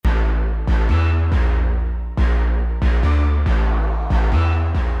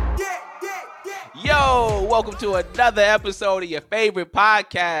welcome to another episode of your favorite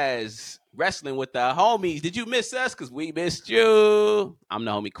podcast, Wrestling with the Homies. Did you miss us? Because we missed you. I'm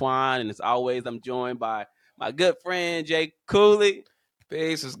the homie Quan, and as always, I'm joined by my good friend, Jay Cooley.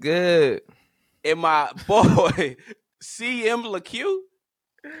 Peace was good. And my boy, CM LaQ.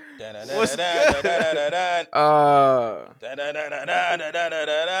 What's good?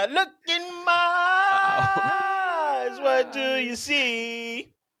 Look in my eyes, what do you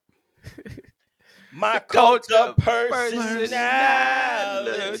see? My cult of personality.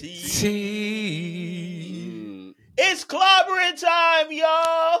 It's clobbering time,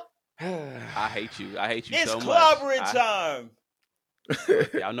 y'all. I hate you. I hate you it's so much. It's clobbering time.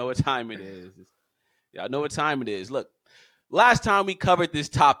 Y'all know what time it is. Y'all know what time it is. Look, last time we covered this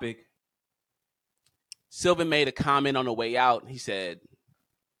topic, Sylvan made a comment on the way out. He said,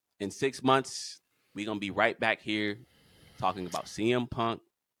 in 6 months, we're going to be right back here talking about CM Punk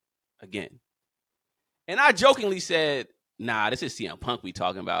again. And I jokingly said, nah, this is CM Punk we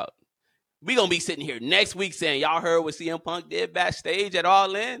talking about. We going to be sitting here next week saying, y'all heard what CM Punk did backstage at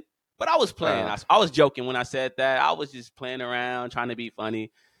All In? But I was playing. I was joking when I said that. I was just playing around, trying to be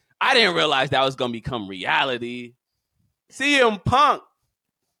funny. I didn't realize that was going to become reality. CM Punk.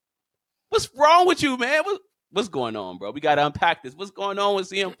 What's wrong with you, man? What's going on, bro? We got to unpack this. What's going on with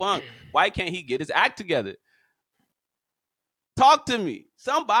CM Punk? Why can't he get his act together? Talk to me.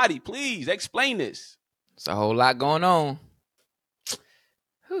 Somebody, please, explain this. It's a whole lot going on.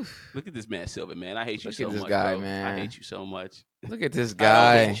 Look at this man, Silver, man. I hate you so much, this guy, bro. man. I hate you so much. Look at this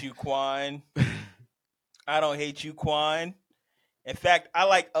guy. I don't hate you, Quan. I don't hate you, Quan. In fact, I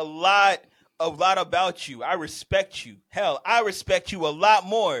like a lot about you. I respect you. Hell, I respect you a lot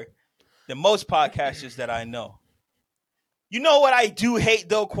more than most podcasters that I know. You know what I do hate,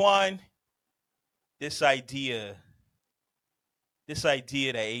 though, Quan? This idea that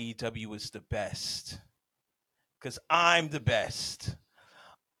AEW is the best. Because I'm the best.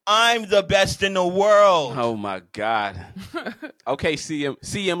 I'm the best in the world. Oh, my God. Okay, CM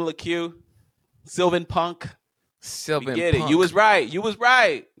LaQ, Sylvan Punk. Sylvan we get Punk. It. You was right.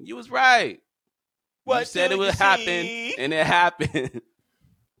 What you said it would happen, see? And it happened.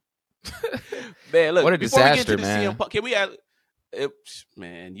 Man, look. What a disaster, we get into man. CM Punk, can we add,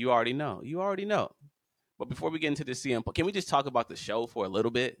 man, you already know. But before we get into the CM Punk, can we just talk about the show for a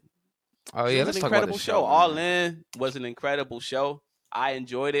little bit? Oh, yeah, let's talk about the show. All In was an incredible show. I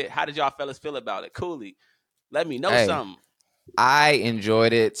enjoyed it. How did y'all fellas feel about it? Cooley, let me know something. I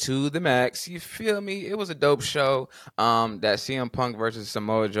enjoyed it to the max. You feel me? It was a dope show. That CM Punk versus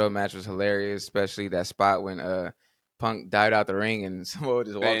Samoa Joe match was hilarious, especially that spot when Punk dived out the ring and Samoa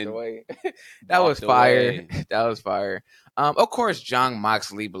just walked away. That was fire. That was fire. Of course, Jon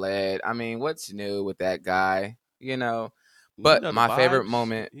Moxley bled. I mean, what's new with that guy? You know. But my favorite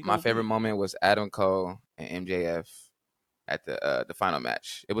moment was Adam Cole and MJF at the final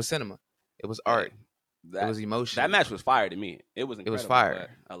match. It was cinema. It was art. It was emotion. That match was fire to me. It was incredible. It was fire.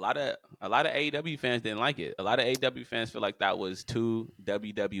 A lot of AEW fans didn't like it. A lot of AEW fans feel like that was too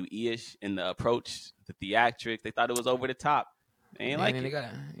WWE-ish in the approach, the theatrics. They thought it was over the top. They ain't like it. You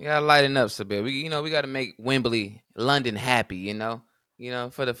gotta lighten up a bit. We got to make Wembley, London happy. You know,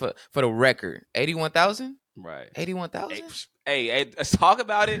 for the record, 81,000. Right. 81,000. Hey, let's talk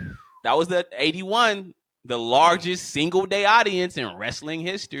about it. That was the 81. The largest single day audience in wrestling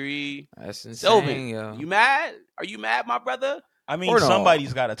history. That's insane, Sylvan, yo. You mad? Are you mad, my brother? I mean,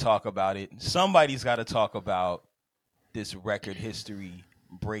 somebody's got to talk about it. Somebody's got to talk about this record history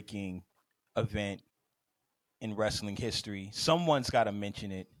breaking event in wrestling history. Someone's got to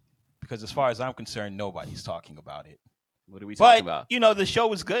mention it because as far as I'm concerned, nobody's talking about it. What are we talking about? You know, the show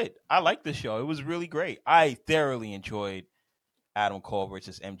was good. I liked the show. It was really great. I thoroughly enjoyed Adam Cole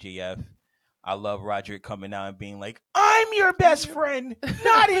versus MJF. I love Roderick coming out and being like, I'm your best friend,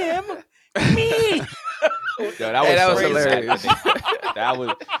 not him, me. Yo, that was hilarious.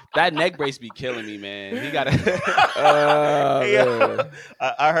 That neck brace be killing me, man. He got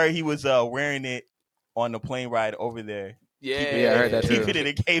I heard he was wearing it on the plane ride over there. Yeah, I heard that too. Keeping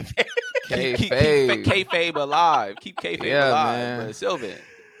it in kayfabe. Keep kayfabe alive. Keep kayfabe alive. Man. But Sylvan.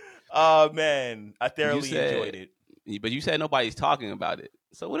 Oh, man. I thoroughly enjoyed it. But you said nobody's talking about it.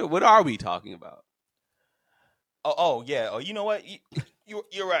 So what are we talking about? Oh yeah. Oh, you know what?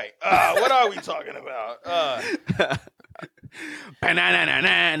 You're right. What are we talking about?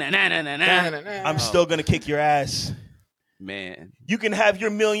 I'm still gonna kick your ass. Man. You can have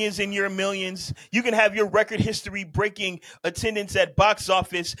your millions and your millions. You can have your record history breaking attendance at box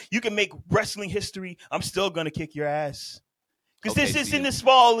office. You can make wrestling history. I'm still gonna kick your ass. Because this isn't the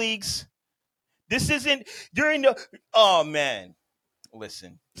small leagues. This isn't during the. Oh man.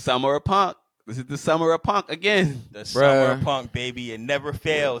 Listen. Summer of Punk. This is the summer of Punk again. The summer of Punk, baby. It never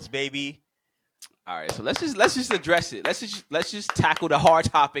fails, baby. All right, so let's just address it. Let's just tackle the hard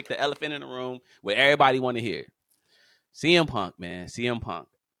topic, the elephant in the room, what everybody want to hear. CM Punk, man, CM Punk.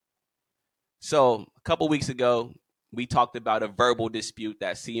 So a couple weeks ago, we talked about a verbal dispute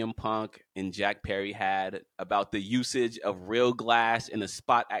that CM Punk and Jack Perry had about the usage of real glass in a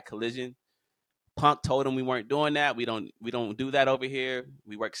spot at Collision. Punk told him we weren't doing that. We don't do that over here.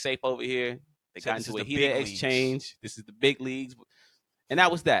 We work safe over here. They got into a heated exchange. This is the big leagues. And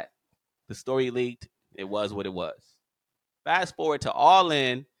that was that. The story leaked. It was what it was. Fast forward to All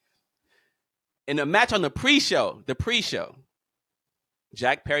In a match on the pre-show,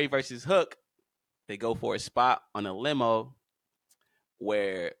 Jack Perry versus Hook, they go for a spot on a limo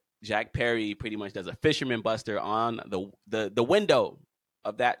where Jack Perry pretty much does a fisherman buster on the window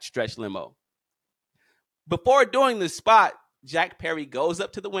of that stretch limo. Before doing the spot, Jack Perry goes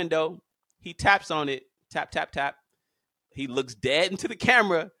up to the window. He taps on it. Tap, tap, tap. He looks dead into the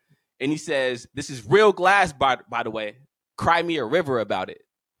camera, and he says, "This is real glass, by the way. Cry me a river about it."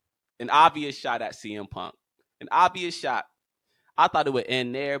 An obvious shot at CM Punk. An obvious shot. I thought it would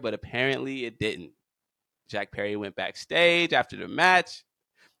end there, but apparently it didn't. Jack Perry went backstage after the match.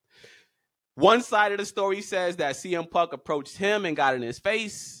 One side of the story says that CM Punk approached him and got in his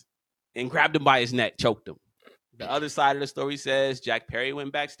face and grabbed him by his neck, choked him. The other side of the story says Jack Perry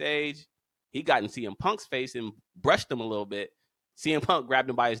went backstage. He got in CM Punk's face and brushed him a little bit. CM Punk grabbed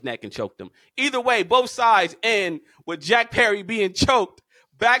him by his neck and choked him. Either way, both sides end with Jack Perry being choked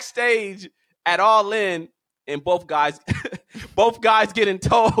backstage at All In, and both guys getting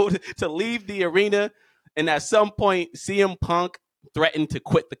told to leave the arena. And at some point, CM Punk threatened to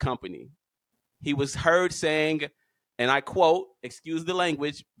quit the company. He was heard saying, and I quote, excuse the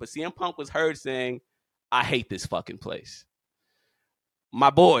language, but CM Punk was heard saying, "I hate this fucking place." My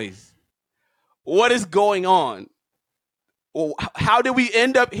boys, what is going on? Well, how did we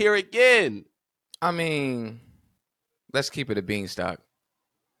end up here again? I mean, let's keep it a beanstalk.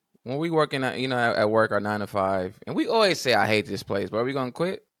 When we working at work, our 9 to 5, and we always say, "I hate this place," but are we gonna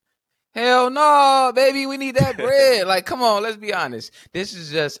quit? Hell no, baby. We need that bread. Like, come on, let's be honest. This is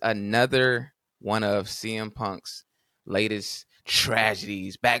just another one of CM Punk's latest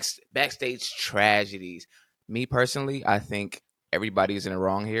tragedies, backstage tragedies. Me personally, I think everybody's in the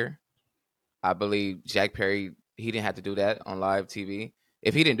wrong here. I believe Jack Perry, he didn't have to do that on live TV.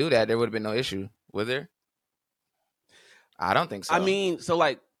 If he didn't do that, there would have been no issue, would there? I don't think so. I mean, so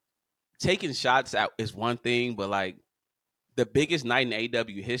like taking shots out is one thing, but like the biggest night in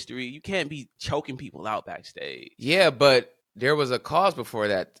AEW history, you can't be choking people out backstage. Yeah, but there was a cause before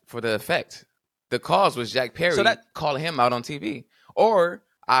that for the effect. The cause was Jack Perry calling him out on TV. Or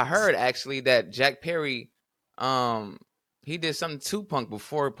I heard actually that Jack Perry, he did something to Punk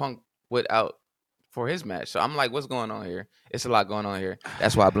before Punk went out for his match. So I'm like, what's going on here? It's a lot going on here.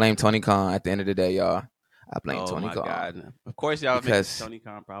 That's why I blame Tony Khan at the end of the day, y'all. I blame Tony Khan. God. Of course, y'all make Tony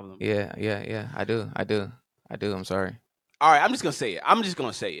Khan problem. Yeah. I do. I'm sorry. All right, I'm just gonna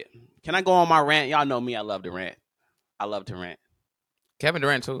say it. Can I go on my rant? Y'all know me. I love to rant. Kevin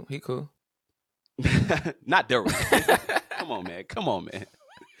Durant too. He cool. Not Durant. Come on, man.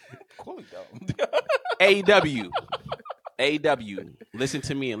 AEW. Listen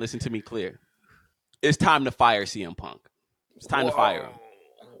to me and listen to me clear. It's time to fire CM Punk. It's time to fire him.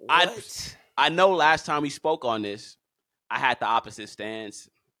 I know last time we spoke on this, I had the opposite stance.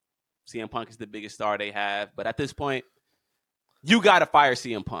 CM Punk is the biggest star they have. But at this point, you got to fire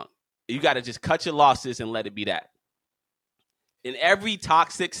CM Punk. You got to just cut your losses and let it be that. In every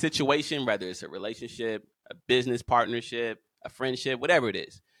toxic situation, whether it's a relationship, a business partnership, a friendship, whatever it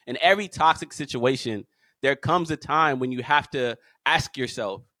is, in every toxic situation, there comes a time when you have to ask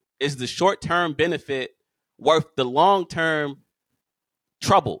yourself, is the short-term benefit worth the long-term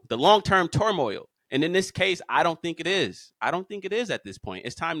trouble, the long-term turmoil? And in this case, I don't think it is. I don't think it is at this point.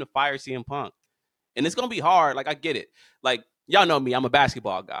 It's time to fire CM Punk. And it's going to be hard. Like, I get it. Like, y'all know me. I'm a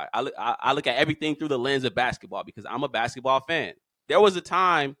basketball guy. I look at everything through the lens of basketball because I'm a basketball fan. There was a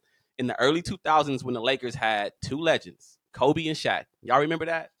time in the early 2000s when the Lakers had two legends, Kobe and Shaq. Y'all remember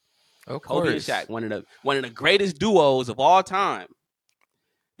that? Of Kobe course. and Shaq, one of the greatest duos of all time.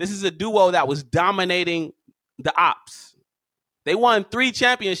 This is a duo that was dominating the ops. They won 3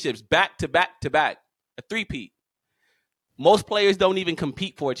 championships back to back to back, a three-peat. Most players don't even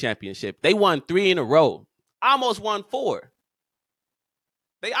compete for a championship. They won 3 in a row. Almost won 4.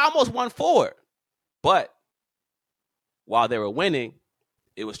 They almost won 4. But while they were winning,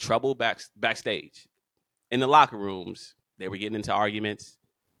 it was trouble backstage. In the locker rooms, they were getting into arguments.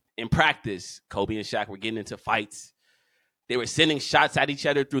 In practice, Kobe and Shaq were getting into fights. They were sending shots at each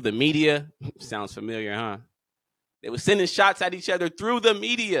other through the media. Sounds familiar, huh? They were sending shots at each other through the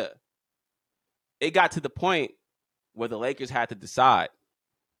media. It got to the point where the Lakers had to decide,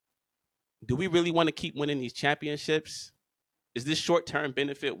 do we really want to keep winning these championships? Is this short-term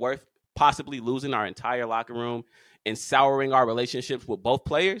benefit worth possibly losing our entire locker room and souring our relationships with both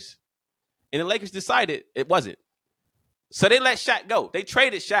players? And the Lakers decided it wasn't. So they let Shaq go. They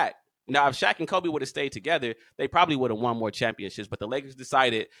traded Shaq. Now, if Shaq and Kobe would have stayed together, they probably would have won more championships. But the Lakers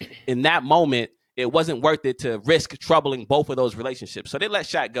decided in that moment, it wasn't worth it to risk troubling both of those relationships. So they let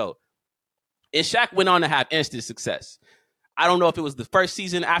Shaq go. And Shaq went on to have instant success. I don't know if it was the first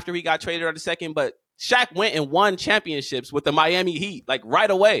season after he got traded or the second, but Shaq went and won championships with the Miami Heat, like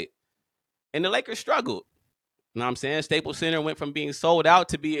right away. And the Lakers struggled. You know what I'm saying? Staples Center went from being sold out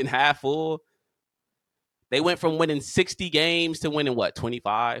to being half full. They went from winning 60 games to winning,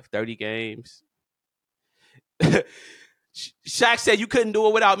 25, 30 games? Shaq said, you couldn't do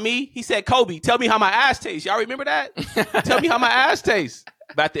it without me. He said, Kobe, tell me how my ass tastes. Y'all remember that? Tell me how my ass tastes.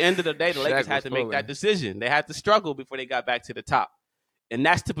 But at the end of the day, the Lakers had to make that decision. They had to struggle before they got back to the top. And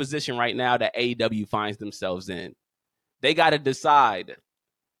that's the position right now that AEW finds themselves in. They got to decide,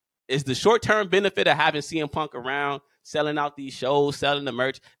 is the short-term benefit of having CM Punk around, selling out these shows, selling the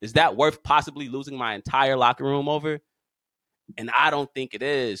merch, is that worth possibly losing my entire locker room over? And I don't think it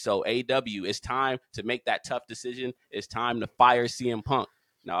is. So AEW, it's time to make that tough decision. It's time to fire CM Punk.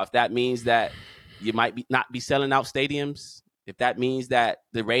 Now, if that means that you might not be selling out stadiums, if that means that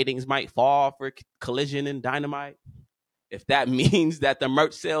the ratings might fall for Collision and Dynamite, if that means that the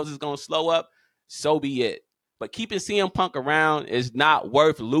merch sales is going to slow up, so be it. But keeping CM Punk around is not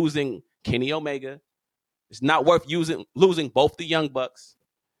worth losing Kenny Omega. It's not worth losing both the Young Bucks.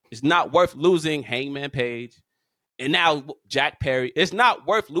 It's not worth losing Hangman Page. And now Jack Perry. It's not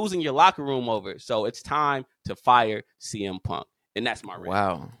worth losing your locker room over. So it's time to fire CM Punk. And that's my rant.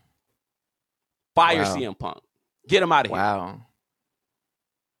 Wow. Fire CM Punk. Get him out of here. Wow.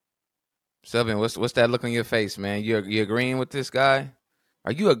 Sylvan, what's that look on your face, man? You agreeing with this guy?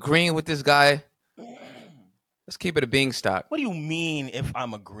 Are you agreeing with this guy? Let's keep it a Beanstalk. What do you mean if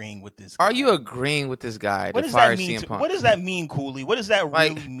I'm agreeing with this guy? Are you agreeing with this guy what to does fire that mean CM Punk? What does that mean, Cooley? What does that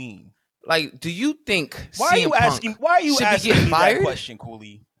really mean? Like, do you think Why are you asking me that question,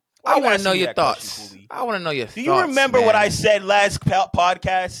 Cooley? I want to know your thoughts. I want to know your thoughts. Do you remember what I said last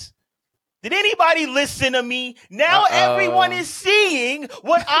podcast? Did anybody listen to me? Now everyone is seeing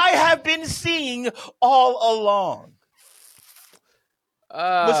what I have been seeing all along.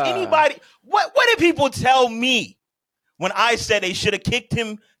 Was anybody? What did people tell me when I said they should have kicked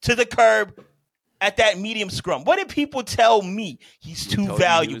him to the curb at that medium scrum? What did people tell me? He's too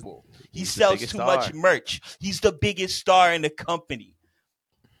valuable. He sells too much merch. He's the biggest star in the company.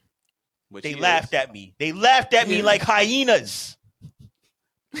 They laughed at me. They laughed at me like hyenas.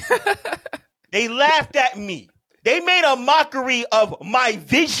 They laughed at me. They made a mockery of my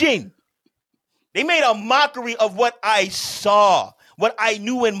vision. They made a mockery of what I saw, what I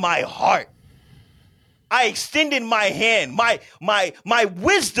knew in my heart. I extended my hand, my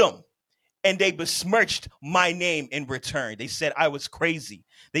wisdom, and they besmirched my name in return. They said I was crazy.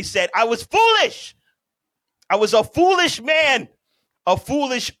 They said I was foolish. I was a foolish man, a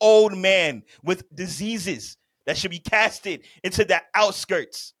foolish old man with diseases that should be casted into the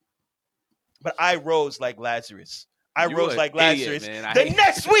outskirts. But I rose like Lazarus. I rose like Lazarus. The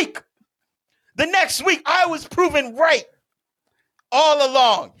next week, I was proven right all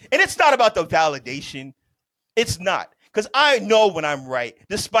along. And it's not about the validation. It's not. Because I know when I'm right,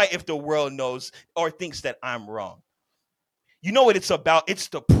 despite if the world knows or thinks that I'm wrong. You know what it's about? It's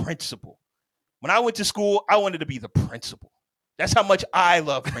the principle. When I went to school, I wanted to be the principal. That's how much I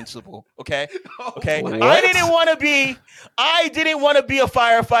love principal. Okay? Okay. I didn't want to be a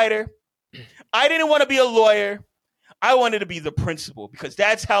firefighter. I didn't want to be a lawyer. I wanted to be the principal because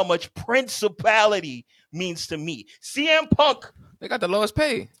that's how much principality means to me. CM Punk. They got the lowest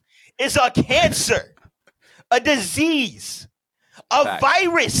pay. Is a cancer, a disease, a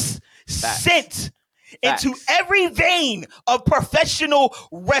virus sent into every vein of professional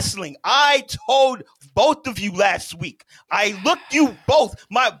wrestling. I told both of you last week. I looked you both,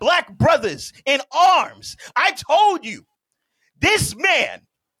 my black brothers, in arms. I told you, this man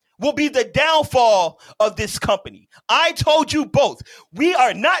will be the downfall of this company. I told you both. We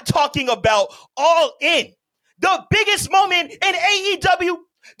are not talking about All In, the biggest moment in AEW,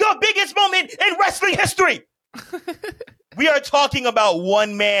 the biggest moment in wrestling history. We are talking about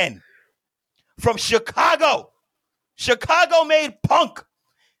one man from Chicago. Chicago made Punk.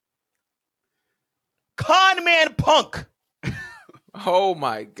 Con man Punk Oh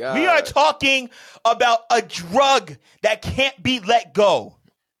my God. We are talking about a drug that can't be let go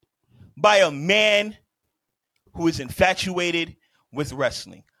by a man who is infatuated with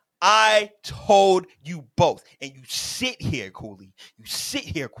wrestling. I told you both, and you sit here, Cooley. You sit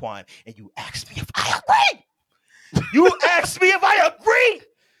here, Quan, and you ask me if I agree. You ask me if I agree.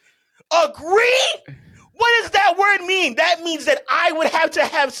 Agree? What does that word mean? That means that I would have to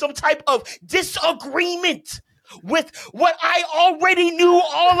have some type of disagreement with what I already knew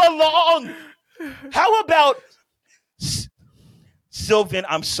all along. How about Sylvan?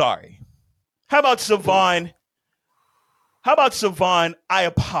 I'm sorry. How about Savon? I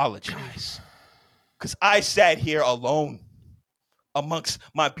apologize. Because I sat here alone amongst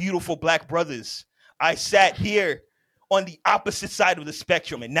my beautiful black brothers. I sat here on the opposite side of the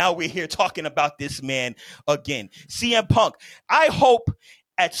spectrum, and now we're here talking about this man again. CM Punk, I hope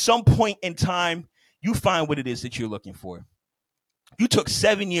at some point in time you find what it is that you're looking for. You took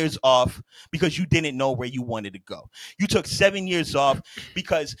 7 years off because you didn't know where you wanted to go. You took 7 years off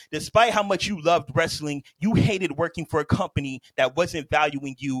because despite how much you loved wrestling, you hated working for a company that wasn't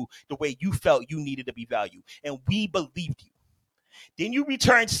valuing you the way you felt you needed to be valued. And we believed you. Then you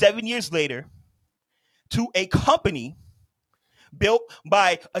returned 7 years later to a company built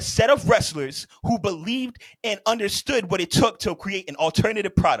by a set of wrestlers who believed and understood what it took to create an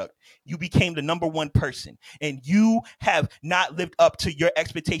alternative product. You became the number one person, and you have not lived up to your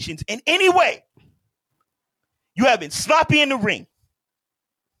expectations in any way. You have been sloppy in the ring.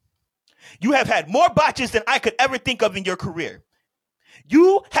 You have had more botches than I could ever think of in your career.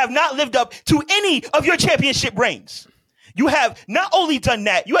 You have not lived up to any of your championship reigns. You have not only done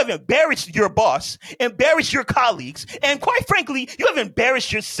that, you have embarrassed your boss, embarrassed your colleagues, and quite frankly, you have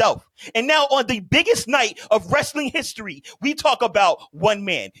embarrassed yourself. And now on the biggest night of wrestling history, we talk about one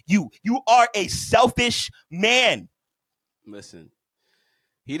man. You are a selfish man. Listen,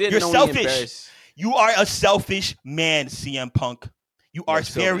 he didn't. You're only selfish. Embarrass. You are a selfish man, CM Punk. You are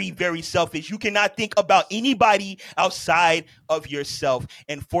very, very selfish. You cannot think about anybody outside of yourself.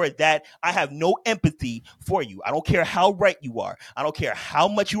 And for that, I have no empathy for you. I don't care how right you are. I don't care how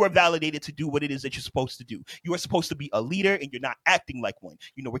much you are validated to do what it is that you're supposed to do. You are supposed to be a leader, and you're not acting like one.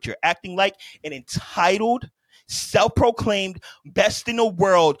 You know what you're acting like? An entitled, self-proclaimed, best in the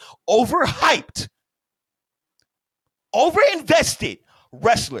world, overhyped, overinvested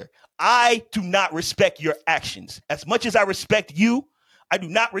wrestler. I do not respect your actions. As much as I respect you, I do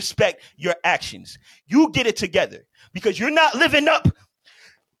not respect your actions. You get it together because you're not living up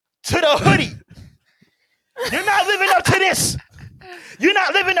to the hoodie. You're not living up to this. You're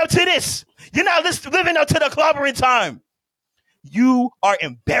not living up to this. You're not living up to the clobbering time. You are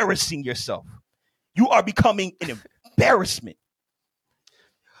embarrassing yourself. You are becoming an embarrassment.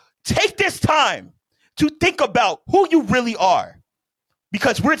 Take this time to think about who you really are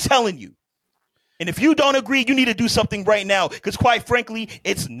because we're telling you. And if you don't agree, you need to do something right now because, quite frankly,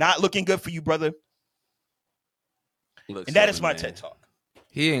 it's not looking good for you, brother. And that is my TED Talk.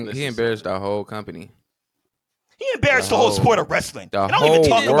 He embarrassed our whole company. He embarrassed the whole sport of wrestling. I don't even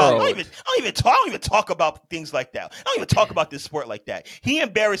talk about things like that. I don't even talk about this sport like that. He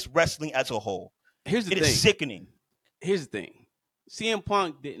embarrassed wrestling as a whole. Here's the thing. It is sickening. Here's the thing. CM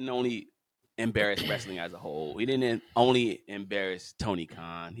Punk didn't only embarrass wrestling as a whole. He didn't only embarrass Tony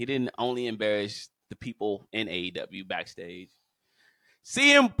Khan. He didn't only embarrass the people in AEW backstage.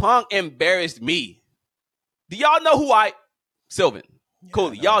 CM Punk embarrassed me. Do y'all know who Sylvan,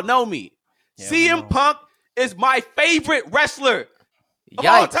 Cooley, y'all know me. Yeah, CM Punk is my favorite wrestler of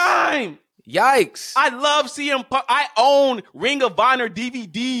all time. Yikes. I love CM Punk. I own Ring of Honor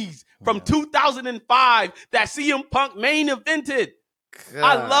DVDs from 2005 that CM Punk main evented. God,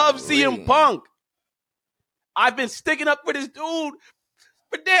 I love CM Punk. I've been sticking up for this dude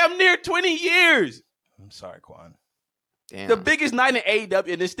for damn near 20 years. I'm sorry, Quan. Damn. The biggest night in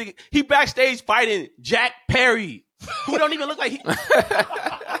AEW, and he backstage fighting Jack Perry, who don't even look like he.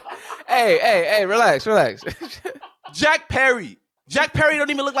 Hey, relax. Jack Perry don't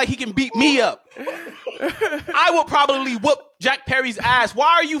even look like he can beat me up. I will probably whoop Jack Perry's ass.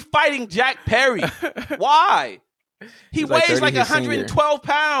 Why are you fighting Jack Perry? Why? He weighs like 112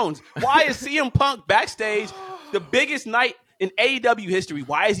 pounds. Why is CM Punk backstage the biggest night in AEW history?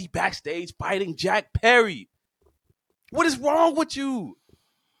 Why is he backstage fighting Jack Perry? What is wrong with you?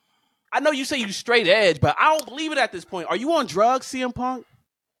 I know you say you straight edge, but I don't believe it at this point. Are you on drugs, CM Punk?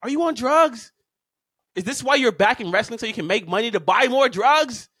 Are you on drugs? Is this why you're back in wrestling so you can make money to buy more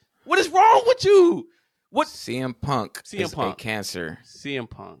drugs? What is wrong with you? What? CM Punk is a cancer. CM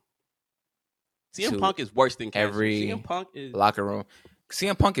Punk is worse than cancer. Every CM Punk is locker room.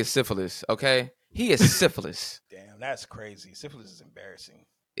 CM Punk is syphilis, okay? He is syphilis. Damn, that's crazy. Syphilis is embarrassing.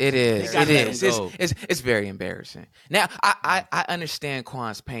 It is. gotta It let him is. go. It's very embarrassing. Now I understand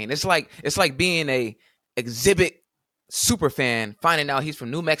Quan's pain. It's like being a exhibit super fan, finding out he's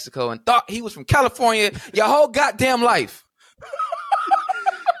from New Mexico and thought he was from California your whole goddamn life.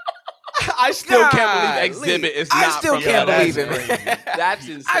 I still can't believe Golly. Exhibit is I not still from can't LA. believe it, That's man. crazy. That's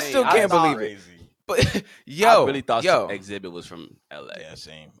insane. I still can't thought- believe it. Crazy. But I really thought yo, Exhibit was from LA. Yeah,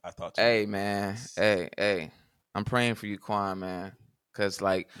 same. I thought too. hey man, hey, I'm praying for you, Quan, man, because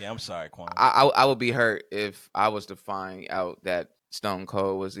like Yeah, I'm sorry, Quan. I would be hurt if I was to find out that Stone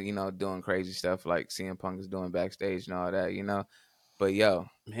Cold was doing crazy stuff like CM Punk is doing backstage and all that. But yo,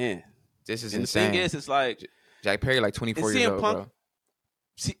 Man, this is and insane. the thing is, it's like Jack Perry like 24 And years CM old, Punk- bro.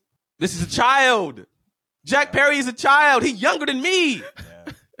 see, this is a child. Jack Perry is a child. He's younger than me.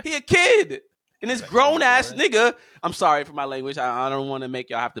 Yeah. He a kid. And this That's grown ass right. nigga, I'm sorry for my language. I don't want to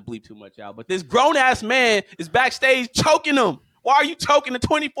make y'all have to bleep too much out. But this grown ass man is backstage choking him. Why are you choking a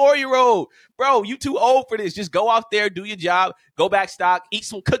 24-year-old? Bro, you too old for this. Just go out there, do your job, go back stock, eat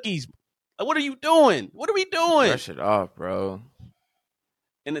some cookies. Like, what are you doing? What are we doing? Brush it off, bro.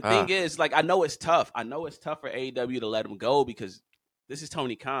 And the thing is, like, I know it's tough. I know it's tough for AEW to let him go because this is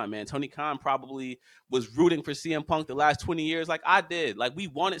Tony Khan, man. Tony Khan probably was rooting for CM Punk the last 20 years like I did. Like, we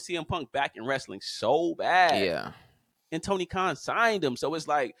wanted CM Punk back in wrestling so bad. Yeah. And Tony Khan signed him. So it's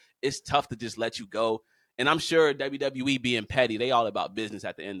like, it's tough to just let you go. And I'm sure WWE being petty, they all about business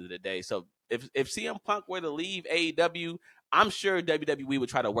at the end of the day. So if CM Punk were to leave AEW, I'm sure WWE would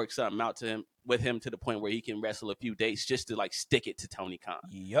try to work something out with him to the point where he can wrestle a few dates just to like stick it to Tony Khan.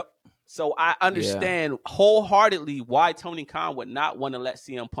 Yep. So I understand wholeheartedly why Tony Khan would not want to let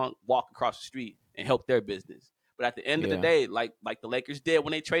CM Punk walk across the street and help their business. But at the end of the day, like the Lakers did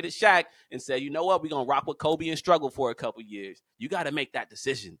when they traded Shaq and said, you know what, we're going to rock with Kobe and struggle for a couple years. You got to make that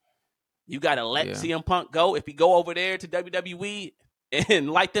decision. You got to let CM Punk go. If he go over there to WWE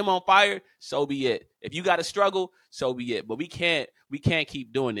and light them on fire, so be it. If you got to struggle, so be it. But we can't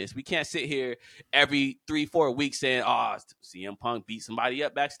keep doing this. We can't sit here every 3-4 weeks saying, oh, CM Punk beat somebody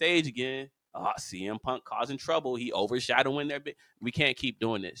up backstage again. Oh, CM Punk causing trouble. He overshadowing their bit. We can't keep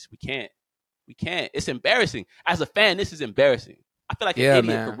doing this. We can't. It's embarrassing. As a fan, this is embarrassing. I feel like an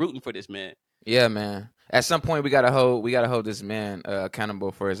idiot for rooting for this man. Yeah, man. At some point, we gotta hold this man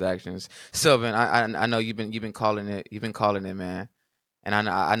accountable for his actions. Sylvan, I know you've been calling it, man, and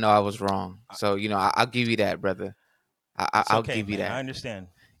I know I was wrong. So I'll give you that, brother. I'll give you that. I understand.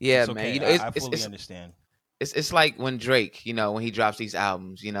 Yeah, it's man. Okay. I fully understand. It's like when Drake, when he drops these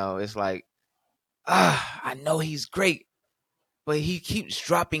albums, it's like, I know he's great, but he keeps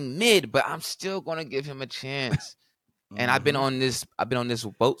dropping mid, but I'm still gonna give him a chance. And I've been on this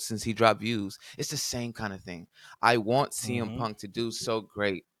boat since he dropped Views. It's the same kind of thing. I want CM Punk to do so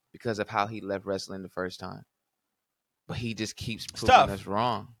great because of how he left wrestling the first time. But he just keeps proving us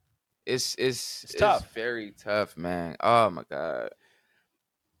wrong. It's tough. It's very tough, man. Oh my God.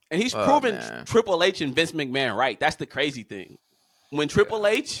 And he's proven Triple H and Vince McMahon right. That's the crazy thing. When Triple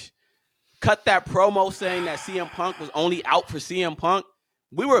H cut that promo saying that CM Punk was only out for CM Punk,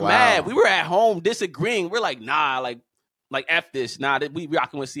 we were mad. We were at home disagreeing. We're like, nah, like F this. Nah, we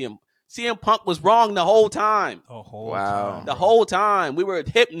rocking with CM. CM Punk was wrong the whole time. The whole time. The whole time. We were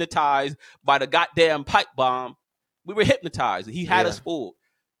hypnotized by the goddamn pipe bomb. We were hypnotized. He had us fooled.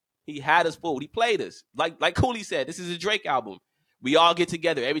 He played us. Like Cooley said, this is a Drake album. We all get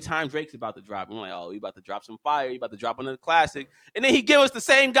together every time Drake's about to drop. I'm like, oh, he about to drop some fire. He about to drop another classic. And then he give us the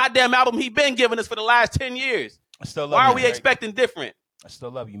same goddamn album he been giving us for the last 10 years. I still love Why you, are we expecting different? I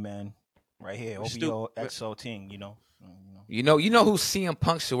still love you, man. Right here. OBO XO Ting, You know who CM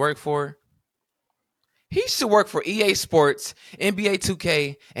Punk should work for? He should work for EA Sports, NBA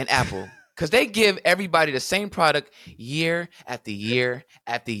 2K, and Apple. Because they give everybody the same product year after year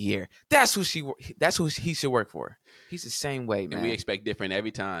after year. That's who he should work for. He's the same way, man. And we expect different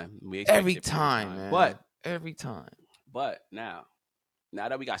every time. Every time, man. But every time. But now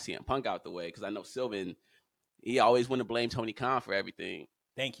that we got CM Punk out the way, because I know Sylvan, he always want to blame Tony Khan for everything.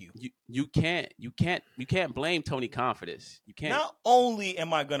 Thank you. You can't blame Tony Khan for this. You can't. Not only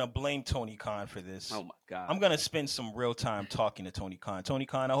am I gonna blame Tony Khan for this, oh my God, I'm gonna spend some real time talking to Tony Khan. Tony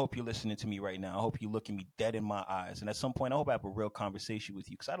Khan, I hope you're listening to me right now. I hope you're looking me dead in my eyes, and at some point, I hope I have a real conversation with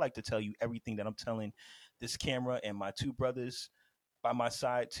you because I'd like to tell you everything that I'm telling this camera and my two brothers by my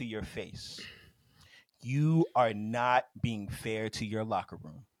side to your face. You are not being fair to your locker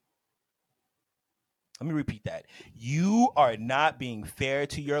room. Let me repeat that. You are not being fair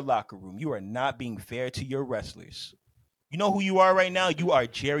to your locker room. You are not being fair to your wrestlers. You know who you are right now? You are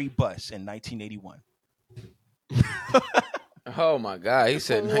Jerry Buss in 1981. Oh my God, he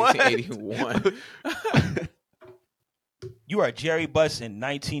said What? 1981. You are Jerry Buss in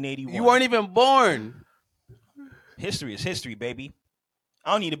 1981. You weren't even born. History is history, baby.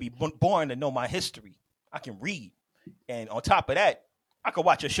 I don't need to be born to know my history. I can read. And on top of that, I could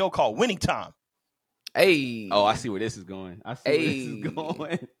watch a show called Winning Time. Hey. Oh, I see where this is going. I see where this is Hey.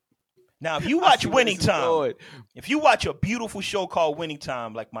 going. Now, if you I watch see where Winning this is Time, going. if you watch a beautiful show called Winning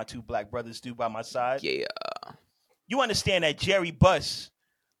Time, like my two black brothers do by my side, Yeah. you understand that Jerry Buss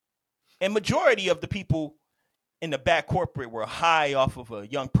and majority of the people in the back corporate were high off of a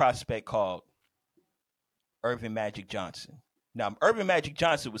young prospect called Irvin Magic Johnson. Now, Irvin Magic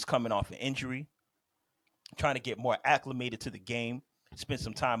Johnson was coming off an injury, trying to get more acclimated to the game, spend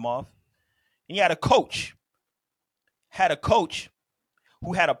some time off. And he had a coach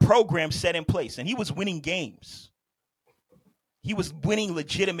who had a program set in place, and he was winning games. He was winning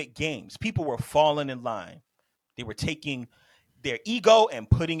legitimate games. People were falling in line. They were taking their ego and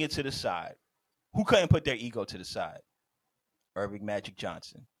putting it to the side. Who couldn't put their ego to the side? Irving Magic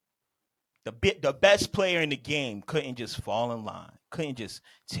Johnson. The best player in the game couldn't just fall in line, couldn't just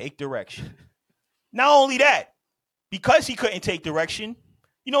take direction. Not only that, because he couldn't take direction,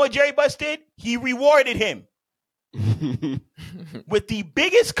 you know what Jerry Buss did? He rewarded him with the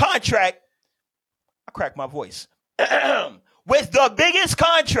biggest contract. I cracked my voice. With the biggest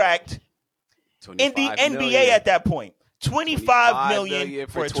contract in the NBA at that point. $25 million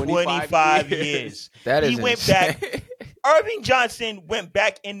for 25 years. That is He went insane. back. Irving Johnson went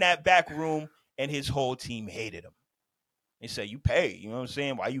back in that back room, and his whole team hated him. They said, you paid. You know what I'm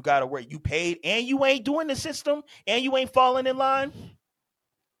saying? Why you got to work? You paid, and you ain't doing the system, and you ain't falling in line.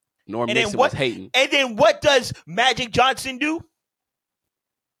 Norm And Nixon then what? was hating. And then what does Magic Johnson do?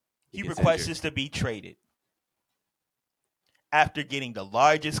 He gets requests injured. to be traded after getting the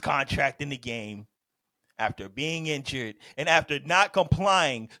largest contract in the game, after being injured, and after not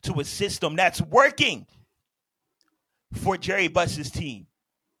complying to a system that's working for Jerry Buss's team.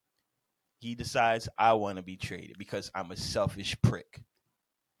 He decides, I want to be traded because I'm a selfish prick.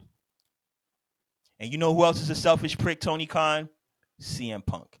 And you know who else is a selfish prick, Tony Khan? CM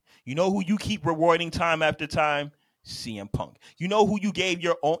Punk. You know who you keep rewarding time after time? CM Punk. You know who you gave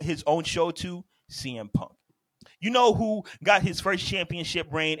his own show to? CM Punk. You know who got his first championship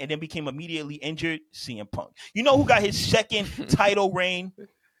reign and then became immediately injured? CM Punk. You know who got his second title reign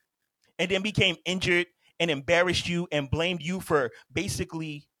and then became injured and embarrassed you and blamed you for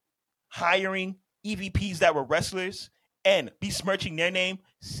basically hiring EVPs that were wrestlers and besmirching their name?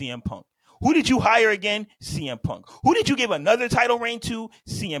 CM Punk. Who did you hire again? CM Punk. Who did you give another title reign to?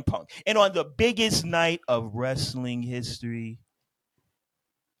 CM Punk. And on the biggest night of wrestling history,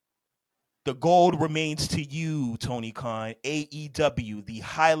 the gold remains to you, Tony Khan. AEW, the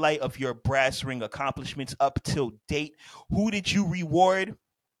highlight of your brass ring accomplishments up till date. Who did you reward?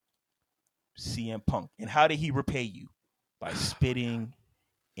 CM Punk. And how did he repay you? By spitting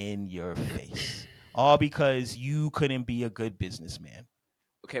in your face. All because you couldn't be a good businessman.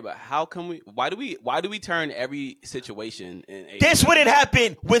 Okay, but how can we? Why do we turn every situation in a? This wouldn't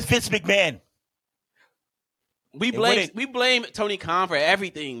happen with Vince McMahon. We blame Tony Khan for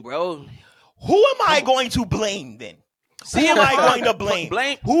everything, bro. Who am I going to blame then? Who am I going to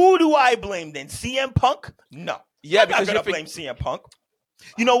blame? Who do I blame then? CM Punk? No. Yeah, I'm not going to blame CM Punk.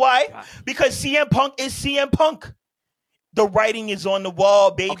 You know why? Because CM Punk is CM Punk. The writing is on the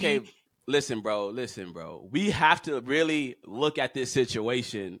wall, baby. Okay, listen, bro. We have to really look at this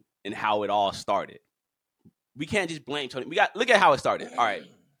situation and how it all started. We can't just blame Tony. Look at how it started. All right.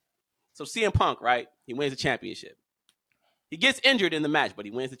 So CM Punk, right? He wins the championship. He gets injured in the match, but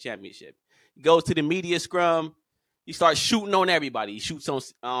he wins the championship. He goes to the media scrum. He starts shooting on everybody. He shoots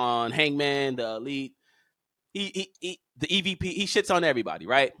on Hangman, the Elite. The EVP. He shits on everybody,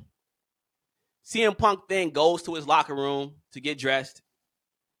 right? CM Punk then goes to his locker room to get dressed.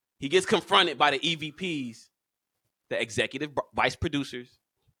 He gets confronted by the EVPs, the executive vice producers.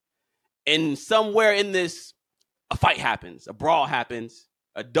 And somewhere in this, a fight happens. A brawl happens.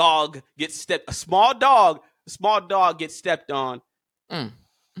 A small dog gets stepped on.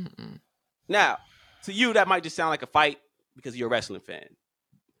 Now, to you, that might just sound like a fight because you're a wrestling fan.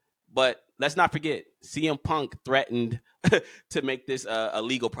 But let's not forget, CM Punk threatened to make this a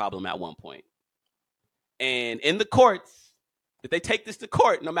legal problem at one point. And in the courts, if they take this to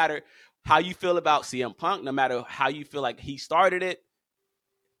court, no matter how you feel about CM Punk, no matter how you feel like he started it,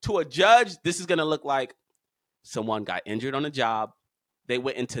 to a judge, this is going to look like someone got injured on the job. They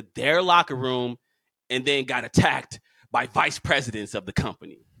went into their locker room and then got attacked by vice presidents of the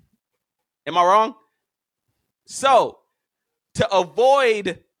company. Am I wrong? So, to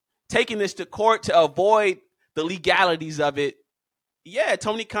avoid taking this to court, to avoid the legalities of it, yeah,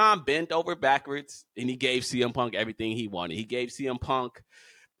 Tony Khan bent over backwards and he gave CM Punk everything he wanted. He gave CM Punk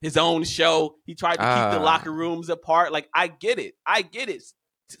his own show. He tried to keep the locker rooms apart. Like, I get it.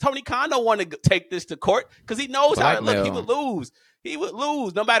 Tony Khan don't want to take this to court because he knows how it looks. He would lose. He would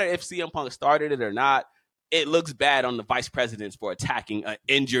lose no matter if CM Punk started it or not. It looks bad on the vice presidents for attacking an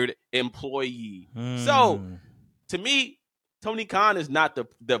injured employee. So, to me, Tony Khan is not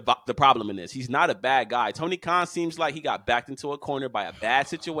the problem in this. He's not a bad guy. Tony Khan seems like he got backed into a corner by a bad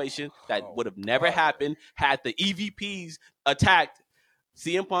situation that would have never happened had the EVPs attacked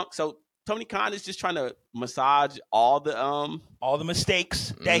CM Punk. So Tony Khan is just trying to massage all the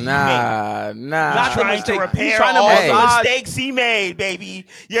mistakes that he made. Not trying to repair all the mistakes he made, baby.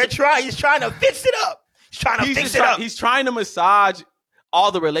 He's trying to fix it up. He's trying to massage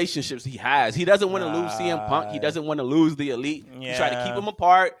all the relationships he has. He doesn't want to lose CM Punk. He doesn't want to lose the Elite. Yeah. He tried to keep them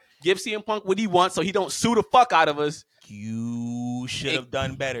apart, give CM Punk what he wants so he don't sue the fuck out of us. You should have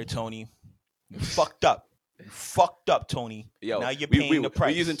done better, Tony. You fucked up. You fucked up, Tony. Yo, now you're paying the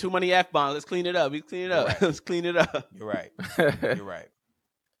price. We're using too many F-bombs. Let's clean it up. Right. Let's clean it up. You're right. You're right.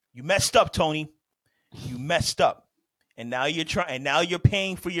 You messed up, Tony. You messed up. And now you're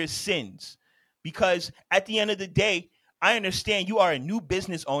paying for your sins. Because at the end of the day, I understand you are a new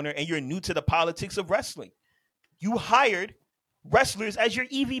business owner and you're new to the politics of wrestling. You hired wrestlers as your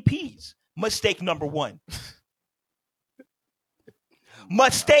EVPs. Mistake number one.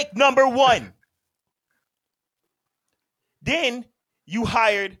 Mistake number one. Then you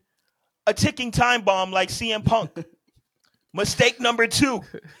hired a ticking time bomb like CM Punk. Mistake number two.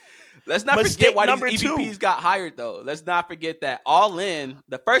 Let's not forget why these EVPs got hired, though. Let's not forget that All In,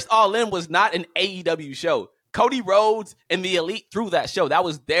 the first All In was not an AEW show. Cody Rhodes and the Elite threw that show. That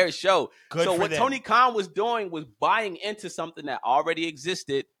was their show. So what Tony Khan was doing was buying into something that already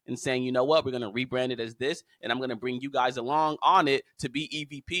existed and saying, you know what, we're going to rebrand it as this, and I'm going to bring you guys along on it to be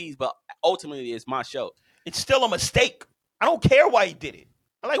EVPs, but ultimately it's my show. It's still a mistake. I don't care why he did it.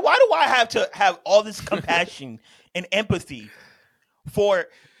 I'm like, why do I have to have all this compassion and empathy for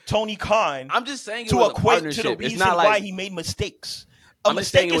Tony Khan? I'm just saying to equate to the reason why he made mistakes. A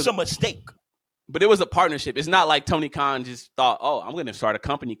mistake is a mistake. But it was a partnership. It's not like Tony Khan just thought, oh, I'm going to start a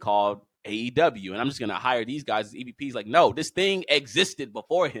company called AEW, and I'm just going to hire these guys as EVPs. Like, no, this thing existed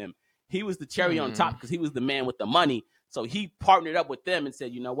before him. He was the cherry on top because he was the man with the money. So he partnered up with them and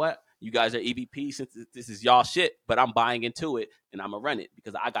said, you know what? You guys are EVP since this is y'all shit, but I'm buying into it and I'm going to run it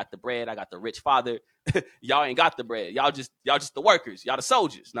because I got the bread. I got the rich father. Y'all ain't got the bread. Y'all just the workers. Y'all the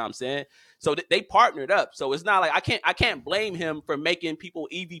soldiers. Know what I'm saying? So they partnered up. So it's not like I can't blame him for making people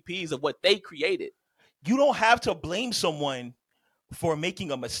EVPs of what they created. You don't have to blame someone for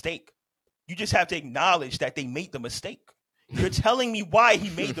making a mistake. You just have to acknowledge that they made the mistake. You're telling me why he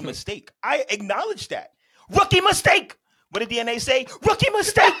made the mistake. I acknowledge that. Rookie mistake. What did DNA say? Rookie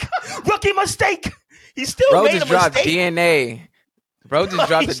mistake. Rookie mistake. He still made a mistake. DNA. Bro just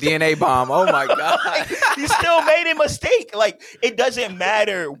dropped the DNA bomb. Oh my God. He still made a mistake. Like, it doesn't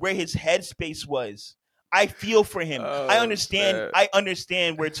matter where his headspace was. I feel for him. I understand. Man. I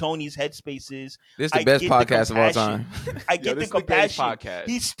understand where Tony's headspace is. This is the best podcast of all time. I get the compassion.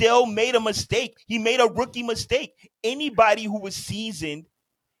 He still made a mistake. He made a rookie mistake. Anybody who was seasoned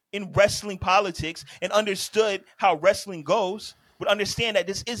in wrestling politics and understood how wrestling goes would understand that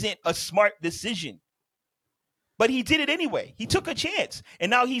this isn't a smart decision. But he did it anyway. He took a chance, and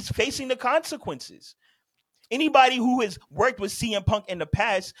now he's facing the consequences. Anybody who has worked with CM Punk in the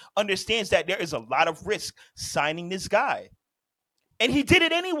past understands that there is a lot of risk signing this guy. And he did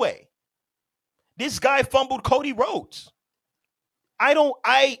it anyway. This guy fumbled Cody Rhodes.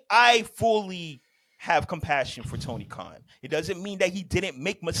 I fully have compassion for Tony Khan. It doesn't mean that he didn't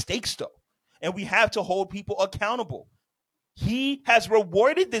make mistakes, though. And we have to hold people accountable. He has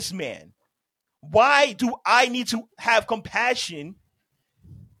rewarded this man. Why do I need to have compassion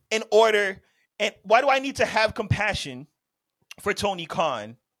and why do I need to have compassion for Tony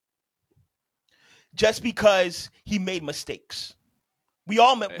Khan just because he made mistakes? We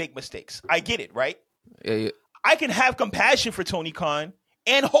all make mistakes. I get it, right? Yeah. I can have compassion for Tony Khan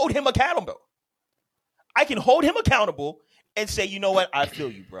and hold him accountable. I can hold him accountable and say, you know what? I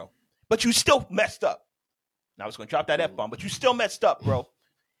feel you, bro. But you still messed up. Now I was going to drop that F-bomb, but you still messed up, bro.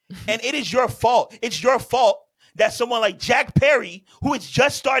 And it is your fault. It's your fault that someone like Jack Perry, who is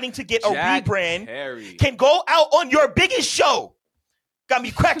just starting to get a rebrand, can go out on your biggest show. Got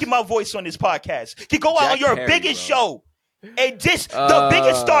me cracking my voice on this podcast. Can go out on your biggest show and diss the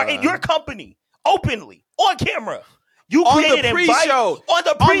biggest star in your company openly on camera. You created an pre-show. On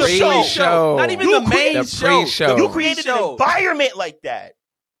the pre-show. Not even the main show. You created an environment like that.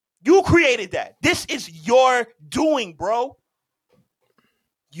 You created that. This is your doing, bro.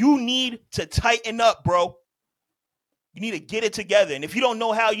 You need to tighten up, bro. You need to get it together. And if you don't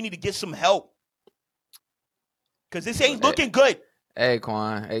know how, you need to get some help. Because this ain't looking good. Hey,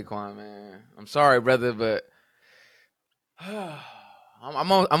 Quan, man. I'm sorry, brother, but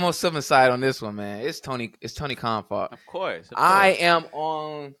I'm on Sylvan's side on this one, man. It's Tony Khan's fault. Of course. I am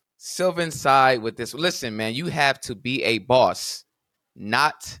on Sylvan's side with this. Listen, man, you have to be a boss,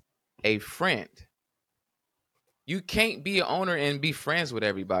 not a friend. You can't be an owner and be friends with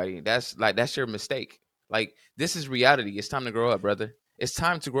everybody. That's your mistake. Like, this is reality. It's time to grow up, brother. It's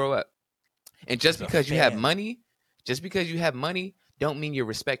time to grow up. And just because you have money, don't mean you're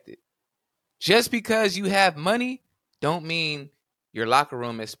respected. Just because you have money, don't mean your locker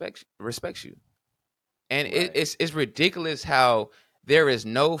room respects you. And right. It's ridiculous how there is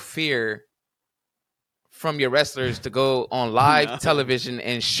no fear from your wrestlers to go on live television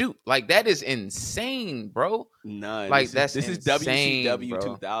and shoot. Like, that is insane, bro. None. Like, this is insane, WCW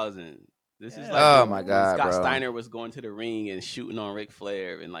bro. 2000. This is like, oh my God, Scott bro. Steiner was going to the ring and shooting on Ric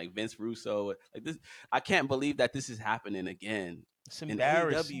Flair, and like Vince Russo. Like this, I can't believe that this is happening again. It's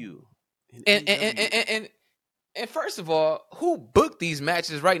embarrassing. And first of all, who booked these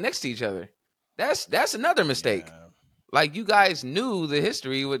matches right next to each other? That's another mistake. Yeah. Like, you guys knew the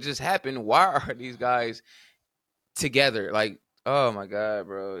history would just happen. Why are these guys together? Like, oh my God,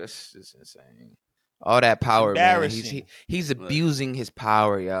 bro, that's just insane. All that power, man. He's abusing his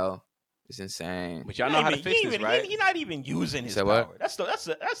power, yo. It's insane. But y'all know how to fix this, right? He's not even using his power. What? That's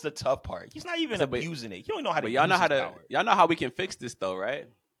the tough part. He's not even abusing it. You don't know how to. Y'all know how to. Power. Y'all know how we can fix this, though, right?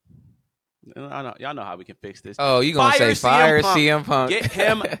 Y'all know how we can fix this. Oh, you gonna say fire CM Punk? Get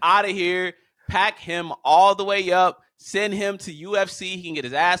him out of here. Pack him all the way up. Send him to UFC. He can get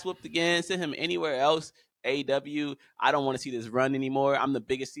his ass whooped again. Send him anywhere else. AEW. I don't want to see this run anymore. I'm the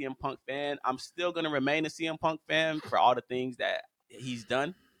biggest CM Punk fan. I'm still gonna remain a CM Punk fan for all the things that he's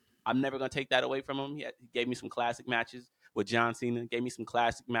done. I'm never going to take that away from him. He gave me some classic matches with John Cena. Gave me some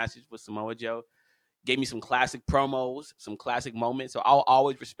classic matches with Samoa Joe. Gave me some classic promos, some classic moments. So I'll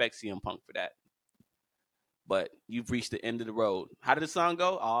always respect CM Punk for that. But you've reached the end of the road. How did the song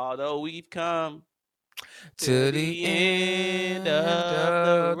go? Although we've come to the end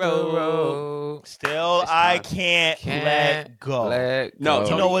of the road. Still, I can't let go. No,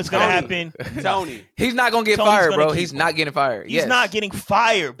 you know what's going to happen? Tony. He's not going to get fired, bro. He's not getting fired. He's not getting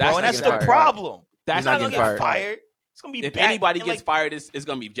fired, bro. And that's the problem. That's not going to get fired. It's going to be if anybody gets fired, it's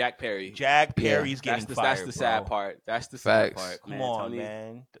going to be Jack Perry. Jack Perry's getting fired. That's the sad part. That's the sad part. Come on,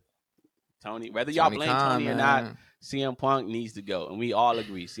 man. Tony, whether y'all blame Tony or not, CM Punk needs to go. And we all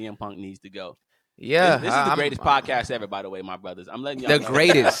agree CM Punk needs to go. Yeah, this is the greatest podcast ever, by the way, my brothers. I'm letting y'all know.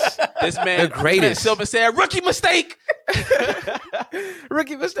 Greatest. This man, the greatest. Silver said, rookie mistake.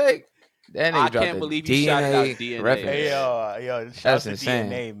 Rookie mistake. That I can't believe you shouted out DNA. Reference. Hey, yo, shout that's out to insane.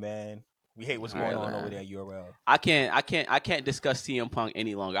 DNA, man. We hate what's going on over there at URL. I can't discuss CM Punk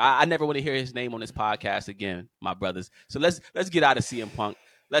any longer. I never want to hear his name on this podcast again, my brothers. So let's get out of CM Punk.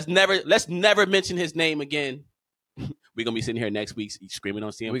 Let's never mention his name again. We're going to be sitting here next week screaming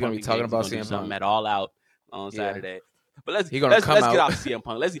on CM Punk. We're going to be talking about CM Punk. At All Out on Saturday. But let's get out off CM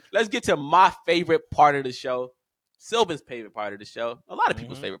Punk. Let's get to my favorite part of the show. Sylvan's favorite part of the show. A lot of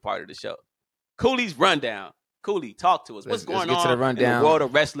people's favorite part of the show. Cooley's rundown. Cooley, talk to us. What's going on in the world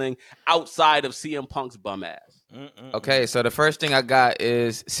of wrestling outside of CM Punk's bum ass? Okay, so the first thing I got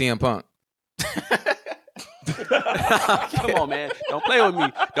is CM Punk. Come on, man. Don't play with me.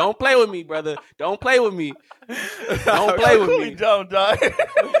 Don't play with me, brother. Don't play with me. Don't play with me. Don't die.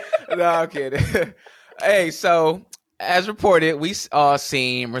 No, I'm kidding. Hey, so as reported, we all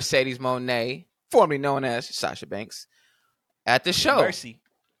seen Mercedes Moné, formerly known as Sasha Banks, at the show. Mercy.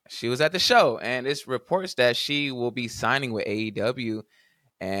 She was at the show, and it's reports that she will be signing with AEW,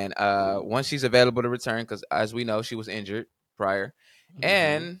 and once she's available to return, because as we know, she was injured prior,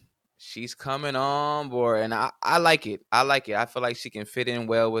 and she's coming on board, and I like it. I feel like she can fit in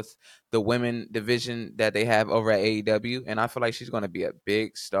well with the women division that they have over at AEW, and I feel like she's going to be a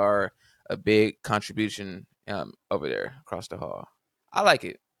big star, a big contribution over there across the hall. I like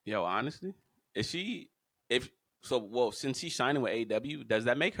it. Yo, honestly, since she's signing with AEW, does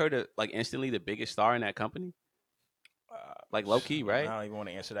that make her instantly the biggest star in that company? Low key, right? I don't even want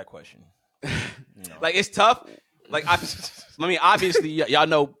to answer that question. It's tough. Obviously, y'all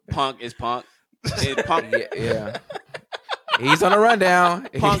know Punk is Punk. Punk, yeah. He's on a rundown.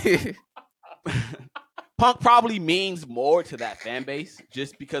 Punk probably means more to that fan base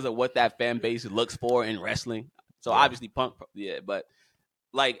just because of what that fan base looks for in wrestling. So obviously, Punk, but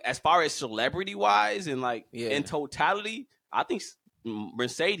as far as celebrity wise and in totality, I think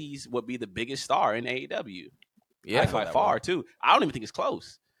Mercedes would be the biggest star in AEW. Yeah, by far too. I don't even think it's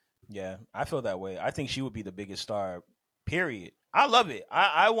close. Yeah, I feel that way. I think she would be the biggest star. Period. I love it.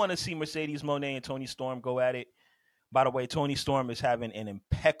 I want to see Mercedes Moné and Toni Storm go at it. By the way, Toni Storm is having an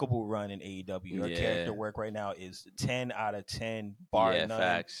impeccable run in AEW. Her character work right now is 10 out of 10, bar none.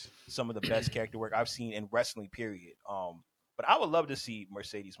 Facts. Some of the best character work I've seen in wrestling, period. But I would love to see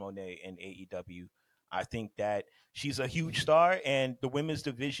Mercedes Moné in AEW. I think that she's a huge star, and the women's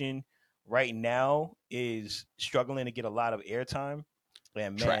division right now is struggling to get a lot of airtime.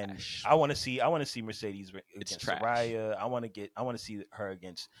 And man, Trash. I want to see Mercedes against trash. Saraya. I want to see her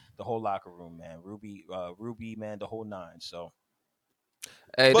against the whole locker room, man. Ruby, man, the whole nine. So,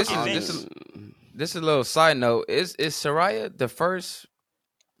 hey, Look, this is a little side note. Is Saraya the first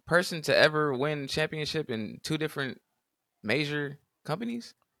person to ever win championship in two different major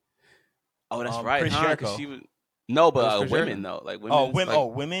companies? Oh, that's right. Chris Jericho. She was but Chris women Jericho. though, like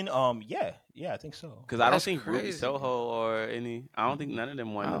women. Women. Yeah, I think so. Because I don't That's think Ruby crazy. Soho or any. I don't think none of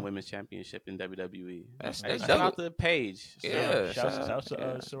them won the women's championship in WWE. That's Shout dope. out to Paige. Yeah, shout out to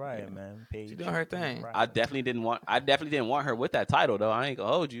Saraya, man. Paige. She doing her thing. I definitely didn't want her with that title though. I ain't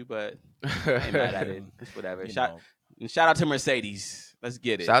gonna hold you, but I ain't mad at it. It's whatever. Shout out to Mercedes. Let's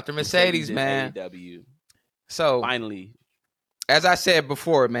get it. Shout out to Mercedes, man. AEW. So Finally, as I said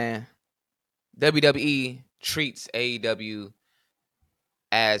before, man, WWE treats AEW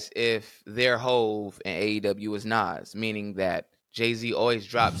as if their Hove and AEW is Nas, meaning that Jay-Z always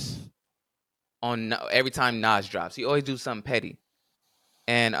drops on every time Nas drops. He always do something petty.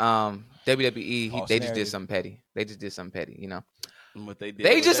 And WWE, they just did something petty. They just did something petty, you know. What they did?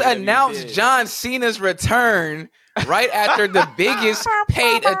 They just announced John Cena's return right after the biggest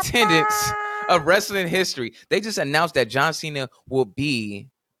paid attendance of wrestling history. They just announced that John Cena will be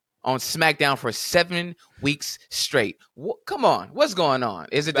on SmackDown for 7 weeks straight. Come on, what's going on?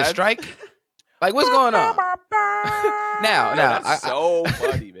 Is it the strike? Like, what's going on? now, that's so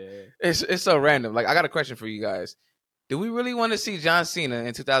funny, man. It's so random. Like, I got a question for you guys. Do we really want to see John Cena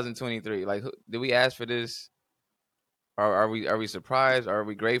in 2023? Like, did we ask for this? Or are we surprised? Or are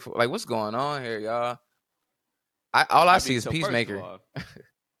we grateful? Like, what's going on here, y'all? All I see is Peacemaker.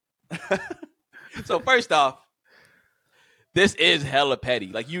 So first off, this is hella petty.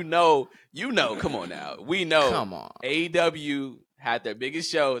 Like, you know, come on now. We know. Come on. AEW had their biggest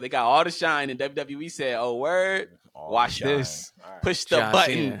show. They got all the shine, and WWE said, oh, word, watch this. Right. Push the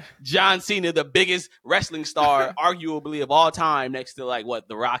button. Cena. John Cena, the biggest wrestling star, arguably of all time, next to, like,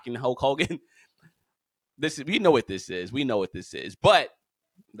 The Rock and Hulk Hogan. We know what this is. But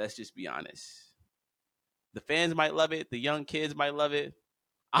let's just be honest. The fans might love it. The young kids might love it.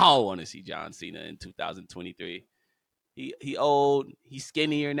 I don't want to see John Cena in 2023. He old. He's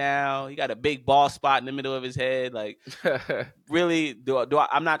skinnier now. He got a big bald spot in the middle of his head. Like, really,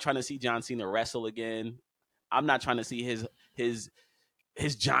 I'm not trying to see John Cena wrestle again. I'm not trying to see his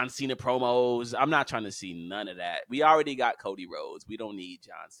John Cena promos. I'm not trying to see none of that. We already got Cody Rhodes. We don't need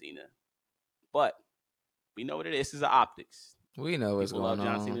John Cena. But we know what it is. This is the optics. We know what's going on.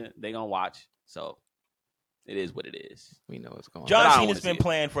 People love John Cena. They gonna watch. So it is what it is. We know what's going on. John Cena's been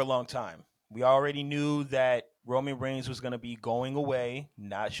planned for a long time. We already knew that Roman Reigns was going to be going away,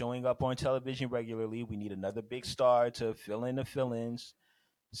 not showing up on television regularly. We need another big star to fill in the fill-ins.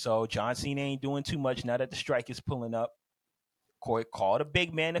 So John Cena ain't doing too much now that the strike is pulling up. Call a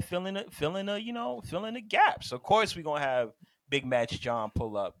big man to fill in the gaps. Of course, we're gonna have Big Match John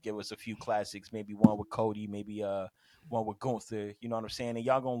pull up, give us a few classics, maybe one with Cody, maybe one with Gunther. You know what I'm saying? And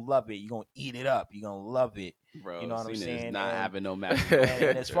y'all gonna love it. You're gonna eat it up. You're gonna love it. Bro, you know what I'm saying? Not having no match.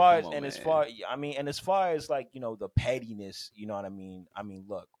 And as far as like, you know, the pettiness, you know what I mean? I mean,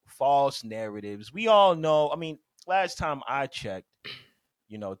 look, false narratives. We all know. I mean, last time I checked,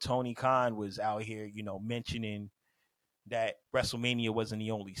 you know, Tony Khan was out here, you know, mentioning that WrestleMania wasn't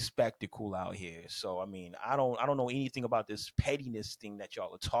the only spectacle out here. So I mean, I don't know anything about this pettiness thing that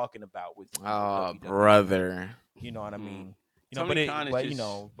y'all are talking about with WWE. Brother. You know what I mean? You know,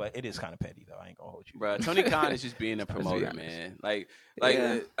 but it is kind of petty though. I ain't gonna hold you, bro. Tony Khan is just being a promoter, man. Like,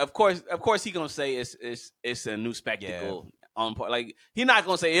 of course, he gonna say it's a new spectacle on part. Like, he not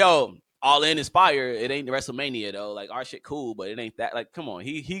gonna say, yo, All In Inspire. It ain't the WrestleMania though. Like, our shit cool, but it ain't that. Like, come on,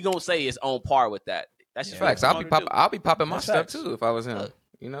 he gonna say it's on par with that. That's just facts. I'll be popping my stuff too if I was him.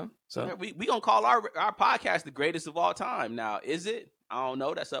 You know, so we gonna call our podcast the greatest of all time. Now, is it? I don't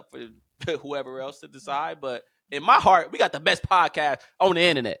know. That's up for whoever else to decide. But in my heart, we got the best podcast on the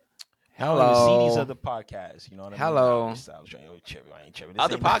internet. Hello, the CDs of the podcast. You know what I mean? Hello.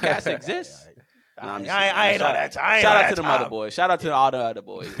 Other podcasts exist. Nah, I'm just I ain't on that. I ain't Shout on out to that them other time. boys. Shout out to all the other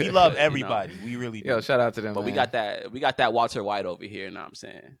boys. We love You know. everybody. We really do. Yo, shout out to them. But man. we got that Walter White over here. You know what I'm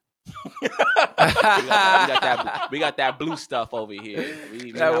saying? we got that blue stuff over here.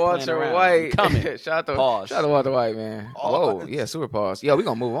 We that not Walter playing around. White. We coming. shout out Pause. to Walter White, man. Pause. Whoa, yeah, super pause. Yo, we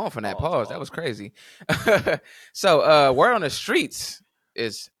gonna move on from that Pause, pause. pause. That was crazy. So, word on the streets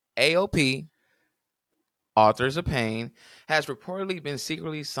is AOP, Authors of Pain, has reportedly been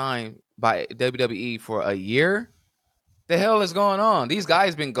secretly signed by WWE for a year. The hell is going on? These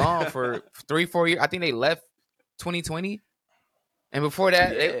guys been gone for 3-4 years. I think they left 2020. And before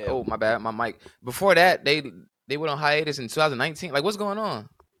that, my bad, my mic. Before that, they went on hiatus in 2019. Like, what's going on?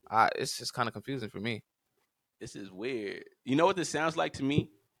 It's just kind of confusing for me. This is weird. You know what this sounds like to me?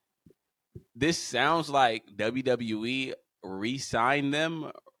 This sounds like WWE re-signed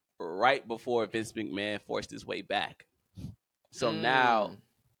them right before Vince McMahon forced his way back. So now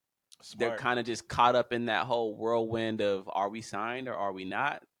they're kind of just caught up in that whole whirlwind of, are we signed or are we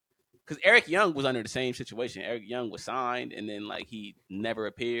not? Because Eric Young was under the same situation. Eric Young was signed, and then like he never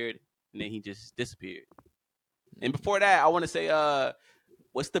appeared, and then he just disappeared. And before that, I want to say,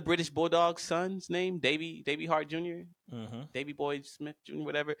 what's the British Bulldog's son's name? Davy Hart Jr. Davy Boy Smith Jr.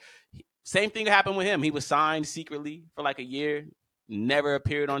 Whatever. Same thing happened with him. He was signed secretly for like a year, never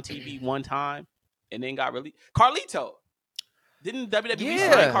appeared on TV one time, and then got released. Carlito. Didn't WWE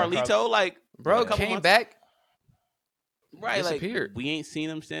sign Carlito? Like, bro, came back. Right, disappeared. Like we ain't seen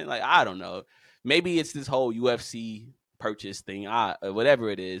him since. Like I don't know. Maybe it's this whole UFC purchase thing. Whatever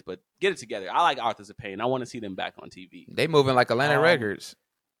it is, but get it together. I like Authors of Pain. I want to see them back on TV. They moving like Atlantic Records.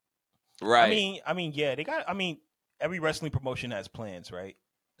 Right. I mean, yeah, they got. I mean, every wrestling promotion has plans, right?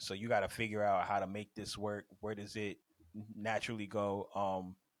 So you got to figure out how to make this work. Where does it naturally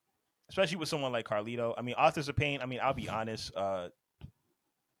go? Especially with someone like Carlito. I mean, Authors of Pain. I mean, I'll be honest. I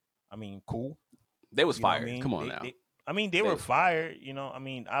mean, cool. They was fired. Come on now. They were fired. You know, I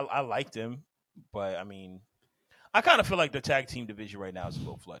mean, I liked them, but I mean, I kind of feel like the tag team division right now is a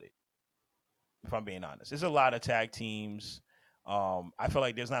little flooded. If I'm being honest, there's a lot of tag teams. I feel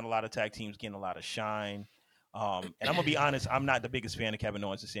like there's not a lot of tag teams getting a lot of shine. And I'm gonna be honest, I'm not the biggest fan of Kevin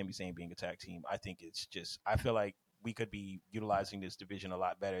Owens and Sami Zayn being a tag team. I think it's just, I feel like we could be utilizing this division a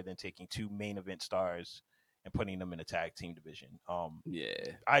lot better than taking two main event stars and putting them in a tag team division.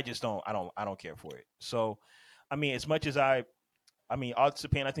 I just don't care for it. So, I mean, as much as Authors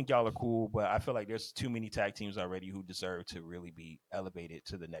of Pain, I think y'all are cool, but I feel like there's too many tag teams already who deserve to really be elevated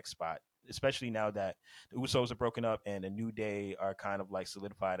to the next spot, especially now that the Usos are broken up and the New Day are kind of like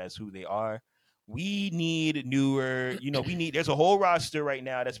solidified as who they are. We need newer, there's a whole roster right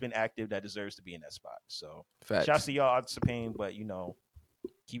now that's been active that deserves to be in that spot. So, shouts to y'all, Authors of Pain, but,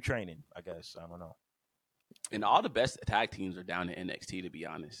 keep training, I guess. I don't know. And all the best tag teams are down in NXT, to be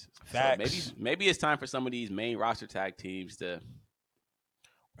honest. Facts. So maybe it's time for some of these main roster tag teams to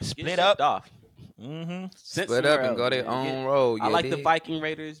split up. Off. Split up and go their own road. I like the Viking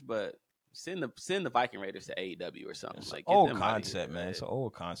Raiders, but send the Viking Raiders to AEW or something. It's like an old concept, man. It's an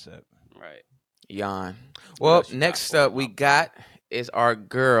old concept. Right. Yawn. Well, next up we got is our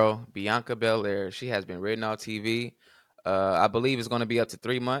girl Bianca Belair. She has been written on TV. I believe it's going to be up to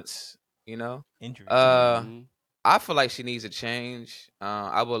 3 months. Injury. I feel like she needs a change.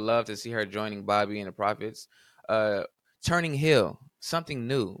 I would love to see her joining Bobby and the Profits, turning heel, something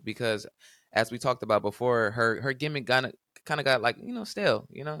new. Because as we talked about before, her gimmick kind of got like stale.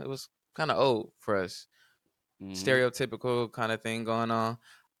 It was kind of old for us. Stereotypical kind of thing going on.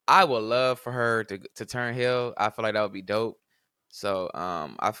 I would love for her to turn heel. I feel like that would be dope. So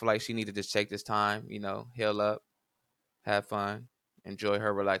I feel like she needs to just take this time, heal up, have fun, enjoy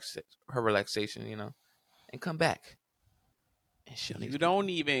her relaxation, and come back. And you don't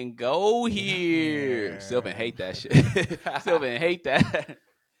even go here. Sylvan hate that shit. Sylvan hate that.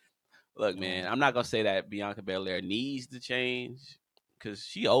 Look, man, I'm not gonna say that Bianca Belair needs to change because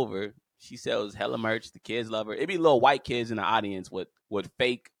she over. She sells hella merch. The kids love her. It be little white kids in the audience with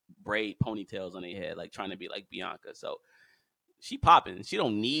fake braid ponytails on their head, like trying to be like Bianca. So she popping. She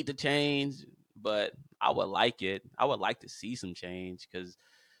don't need to change, but I would like it. I would like to see some change because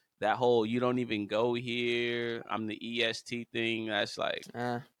that whole "you don't even go here, I'm the EST" thing. That's like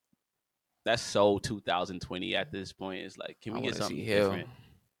that's so 2020 at this point. It's like, can we get something different?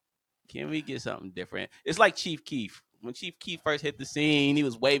 Can we get something different? It's like Chief Keef. When Chief Keef first hit the scene, he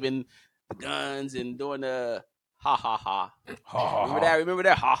was waving the guns and doing the ha ha ha. Remember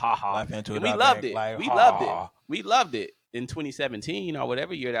that ha ha ha. And we loved it. We loved it in 2017 or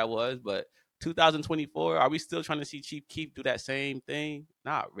whatever year that was. But 2024, are we still trying to see Chief Keef do that same thing?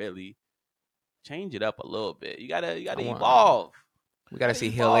 Not really. Change it up a little bit. You gotta evolve. We gotta see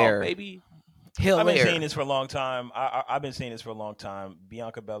Hilaire, baby. I've been saying Hilaire. this for a long time. I've been saying this for a long time.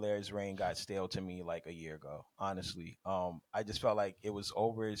 Bianca Belair's reign got stale to me like a year ago. Honestly, I just felt like it was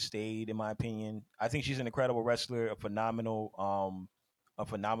overstayed in my opinion. I think she's an incredible wrestler, a phenomenal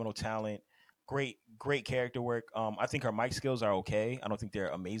talent. Great character work. I think her mic skills are okay. I don't think they're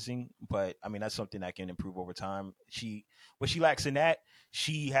amazing, but I mean that's something that can improve over time. What she lacks in that,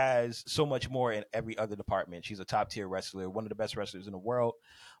 she has so much more in every other department. She's a top tier wrestler, one of the best wrestlers in the world.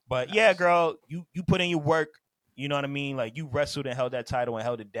 But yeah, girl, you put in your work. You know what I mean? Like you wrestled and held that title and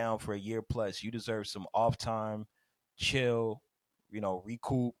held it down for a year plus. You deserve some off time, chill,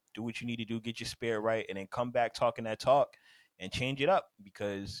 recoup, do what you need to do, get your spirit right, and then come back talking that talk and change it up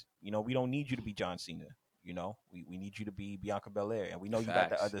because we don't need you to be John Cena. We need you to be Bianca Belair, and we know you got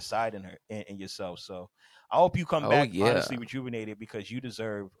the Facts. other side in yourself. So I hope you come Oh, back yeah. honestly rejuvenated because you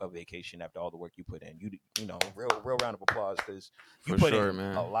deserve a vacation after all the work you put in. Real round of applause because you For put sure, in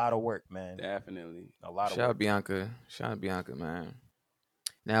man. a lot of work, man. Definitely. A lot of Shout out work. Bianca. Shout out Bianca, man.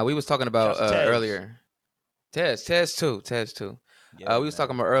 Now we was talking about Shouts to Tez. earlier. Tez too. Yeah, We was man.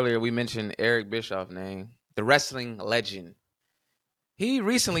 talking about earlier. We mentioned Eric Bischoff name, the wrestling legend. He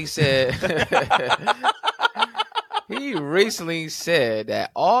recently said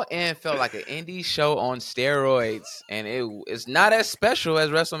that All In felt like an indie show on steroids, and it's not as special as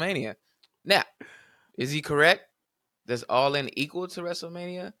WrestleMania. Now, is he correct? Does All In equal to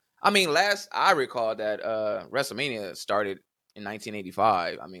WrestleMania? I mean, last I recall that WrestleMania started in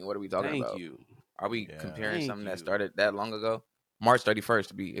 1985. I mean, what are we talking Thank about? you. Are we Yeah. comparing Thank something you. that started that long ago? March 31st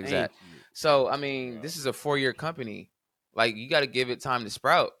to be exact. Thank you. So, I mean, Yeah. this is a 4-year company. Like, you got to give it time to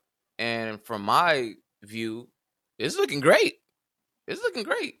sprout. And from my view, it's looking great.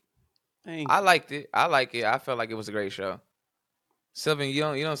 Thank I you. liked it. I felt like it was a great show. Sylvan, you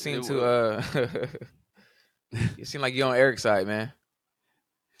don't seem It to you seem like you're on Eric's side, man.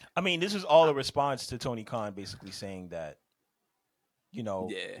 I mean, this is all a response to Tony Khan basically saying that,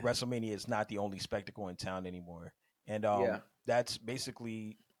 Yeah. WrestleMania is not the only spectacle in town anymore. And Yeah. that's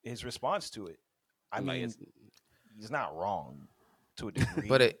basically his response to it. I Like, mean, it's- he's not wrong to a degree.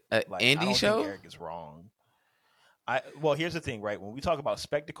 But a like, I indie don't show? think Eric is wrong. Well, here's the thing, right? When we talk about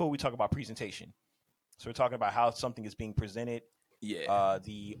spectacle, we talk about presentation. So we're talking about how something is being presented, yeah.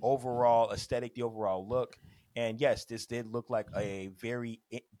 the overall aesthetic, the overall look. And yes, this did look like a very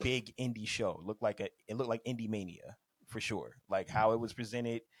big indie show. It looked like Indie Mania for sure. Like how it was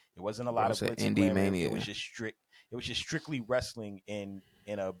presented, it wasn't a lot Bro of said glitz and Indie glamour. Mania. It was just strictly wrestling in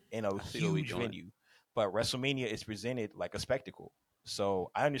a see what we huge doing. venue. But WrestleMania is presented like a spectacle.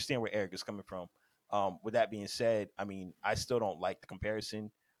 So I understand where Eric is coming from. With that being said, I mean, I still don't like the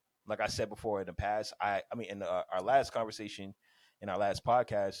comparison. Like I said before in the past, I mean, in our last conversation, in our last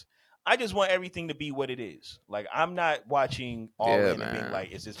podcast, I just want everything to be what it is. Like I'm not watching All Yeah, In and being man.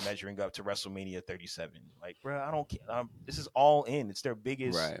 like, is this measuring up to WrestleMania 37? Like, bro, I don't care. This is All In. It's their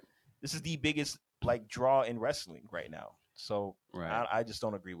biggest. Right. This is the biggest like draw in wrestling right now. So Right. I just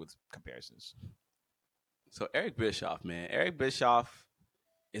don't agree with comparisons. So Eric Bischoff, man. Eric Bischoff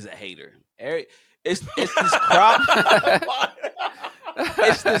is a hater. It's this crop.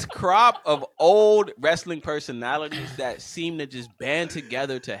 It's this crop of old wrestling personalities that seem to just band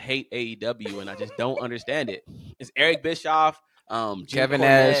together to hate AEW, and I just don't understand it. It's Eric Bischoff, Jim Kevin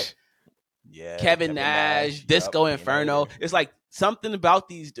Cornette, Nash. Yeah, Kevin Nash, Disco yup, Inferno. being a It's like something about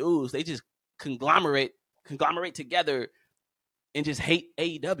these dudes. They just conglomerate together and just hate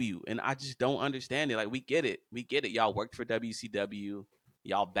AEW, and I just don't understand it. Like we get it. Y'all worked for WCW.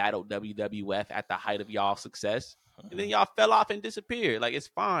 Y'all battled WWF at the height of y'all success, and then y'all fell off and disappeared. Like it's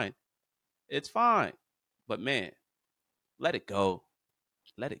fine. But man, let it go.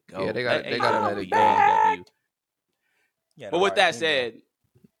 Yeah, they Let gotta let AEW it be go. AEW. Yeah, But with that said,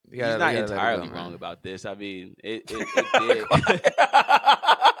 You gotta he's not let it go, entirely man. wrong about this. I mean, it did.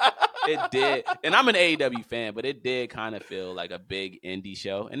 It did. And I'm an AEW fan, but it did kind of feel like a big indie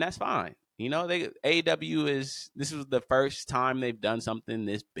show, and that's fine. AEW this was the first time they've done something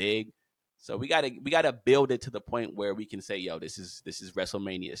this big. So we gotta build it to the point where we can say, yo, this is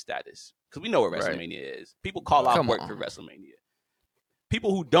WrestleMania status. Because we know what Right. WrestleMania is. People call off Come work on. for WrestleMania.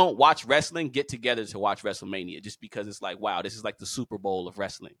 People who don't watch wrestling get together to watch WrestleMania just because it's like, wow, this is like the Super Bowl of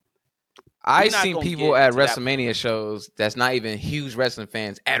wrestling. I've not seen gonna people get at to that WrestleMania shows that's not even huge wrestling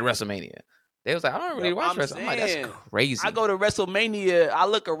fans at WrestleMania. They was like, I don't really watch I'm wrestling. I'm like, saying, that's crazy. I go to WrestleMania, I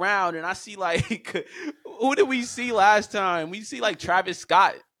look around and I see like, who did we see last time? We see like Travis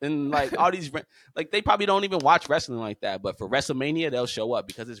Scott and like all these, like they probably don't even watch wrestling like that. But for WrestleMania, they'll show up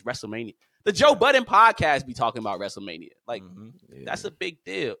because it's WrestleMania. The Joe Budden podcast be talking about WrestleMania. Like Yeah. that's a big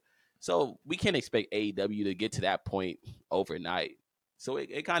deal. So we can't expect AEW to get to that point overnight. So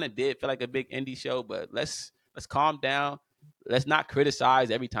it kind of did feel like a big indie show, but let's calm down. Let's not criticize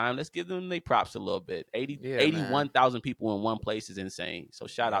every time. Let's give them their props a little bit. 81,000 people in one place is insane. So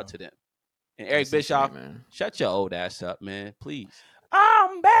shout out to them. And Eric That's Bischoff, insane, man. shut your old ass up, man. Please.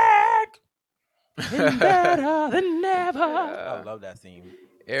 I'm back. And better than ever. I love that theme.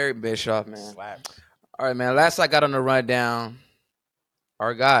 Eric Bischoff, man. Slaps. All right, man. Last I got on the rundown,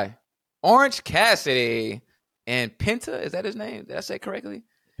 our guy, Orange Cassidy and Penta. Is that his name? Did I say it correctly?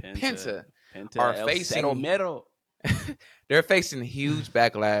 Penta are facing. They're facing huge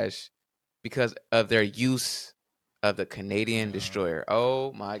backlash because of their use of the Canadian Destroyer.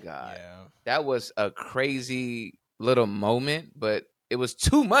 Oh my God. Yeah. That was a crazy little moment, but it was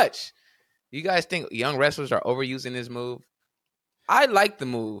too much. You guys think young wrestlers are overusing this move? I like the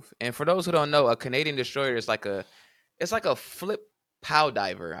move. And for those who don't know, a Canadian Destroyer is like a flip pow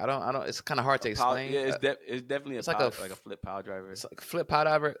diver. I don't it's kind of hard to explain. Yeah, it's definitely like a flip pow driver. It's like a flip pow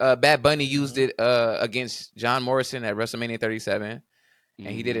diver. Bad Bunny used it against John Morrison at WrestleMania 37, and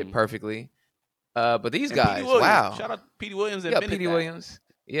he did it perfectly. But these guys, wow! Shout out to Petey Williams. Yeah, Petey Williams.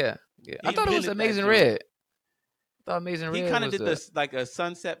 Yeah. I thought it was Amazing Red. I thought Amazing Red. He kind of did this like a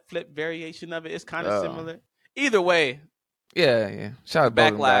sunset flip variation of it. It's kind of similar. Either way. Yeah. Shout out to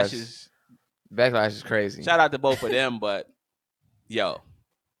Backlash is crazy. Shout out to both of them, but yo,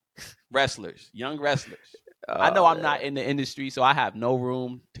 wrestlers, young wrestlers. I know I'm not in the industry, so I have no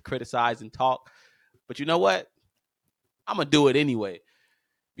room to criticize and talk. But you know what? I'm gonna do it anyway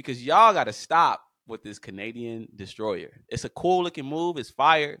because y'all got to stop with this Canadian Destroyer. It's a cool looking move. It's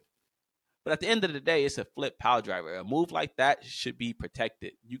fire. But at the end of the day, it's a flip power driver. A move like that should be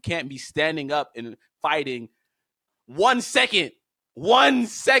protected. You can't be standing up and fighting 1 second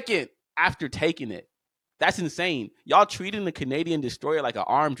after taking it. That's insane. Y'all treating the Canadian Destroyer like an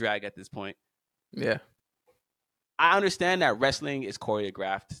arm drag at this point. Yeah. I understand that wrestling is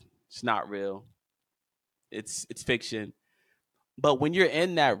choreographed. It's not real. It's fiction. But when you're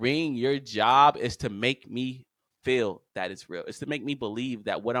in that ring, your job is to make me feel that it's real. It's to make me believe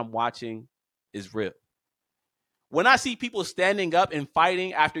that what I'm watching is real. When I see people standing up and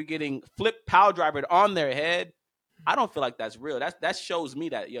fighting after getting flip power drivered on their head, I don't feel like that's real. That shows me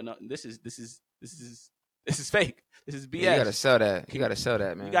that this is fake. This is BS. Yeah, you gotta sell that. You gotta sell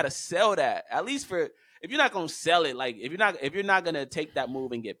that, man. You gotta sell that. At least if you're not gonna sell it, like if you're not gonna take that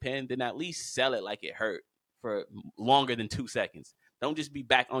move and get pinned, then at least sell it like it hurt for longer than 2 seconds. Don't just be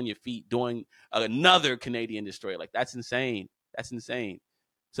back on your feet doing another Canadian Destroyer. Like that's insane. That's insane.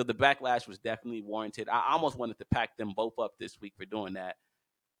 So the backlash was definitely warranted. I almost wanted to pack them both up this week for doing that.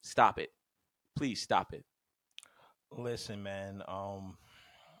 Stop it. Please stop it. Listen, man. I'm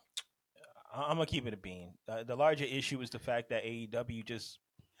gonna keep it a bean. The larger issue is the fact that AEW just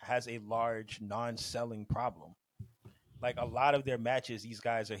has a large non-selling problem. Like a lot of their matches, these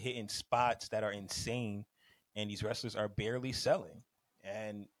guys are hitting spots that are insane, and these wrestlers are barely selling.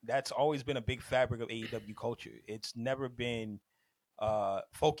 And that's always been a big fabric of AEW culture. It's never been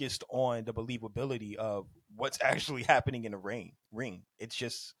focused on the believability of what's actually happening in the ring. It's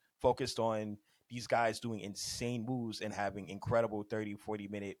just focused on these guys doing insane moves and having incredible 30,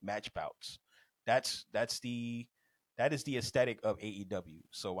 40-minute match bouts. That is the aesthetic of AEW.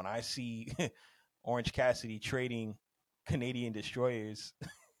 So when I see Orange Cassidy trading Canadian Destroyers,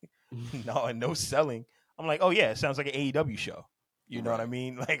 no selling, I'm like, oh yeah, it sounds like an AEW show. You know what I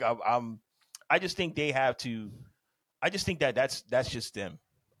mean? Like I just think they have to. I just think that's just them.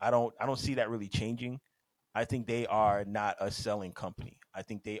 I don't see that really changing. I think they are not a selling company. I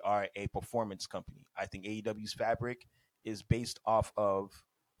think they are a performance company. I think AEW's fabric is based off of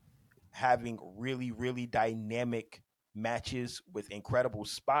having really, really dynamic matches with incredible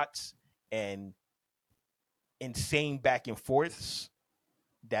spots and insane back and forths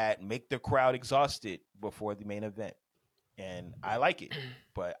that make the crowd exhausted before the main event. And I like it,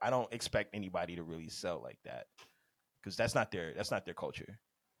 but I don't expect anybody to really sell like that because that's not their culture.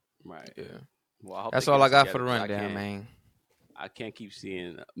 Right. Yeah. Well, that's all I got for the rundown, man. I can't keep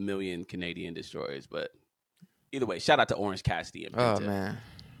seeing a million Canadian Destroyers, but either way, shout out to Orange Cassidy and Penta. Oh man,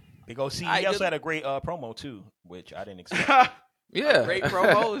 Big OC. He also had a great promo too, which I didn't expect. Yeah, great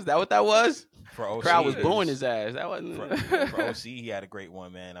promo. Is that what that was? For OC, crowd was booing his ass. That wasn't for OC. He had a great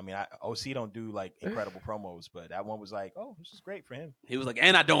one, man. I mean, OC don't do like incredible promos, but that one was like, oh, this is great for him. He was like,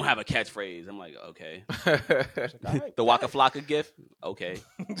 and I don't have a catchphrase. I'm like, okay. Like, right, the Waka Flocka gift. Okay.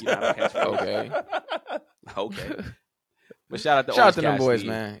 You don't have a catchphrase. Okay. But shout out to them boys,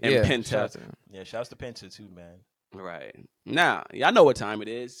 man. And yeah, Penta. Shouts to Penta too, man. Right. Now, y'all know what time it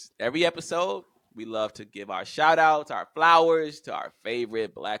is. Every episode, we love to give our shout outs, our flowers to our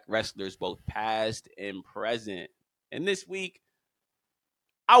favorite black wrestlers, both past and present. And this week,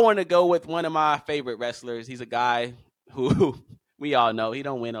 I want to go with one of my favorite wrestlers. He's a guy who we all know he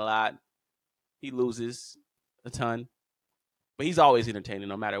don't win a lot. He loses a ton. But he's always entertaining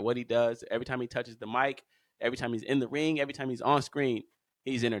no matter what he does. Every time he touches the mic, every time he's in the ring, every time he's on screen,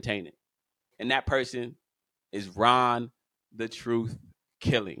 he's entertaining. And that person is Ron the Truth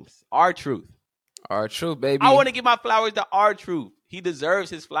Killings. R-Truth. R-Truth, baby. I want to give my flowers to R-Truth. He deserves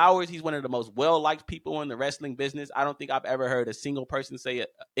his flowers. He's one of the most well-liked people in the wrestling business. I don't think I've ever heard a single person say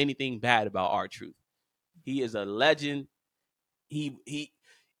anything bad about R-Truth. He is a legend. He.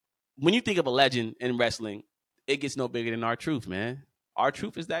 When you think of a legend in wrestling, it gets no bigger than R-Truth, man.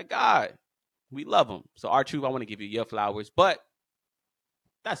 R-Truth is that guy. We love him. So R-Truth, I want to give you your flowers, but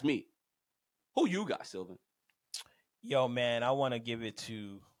that's me. Who you got, Sylvan? Yo, man, I want to give it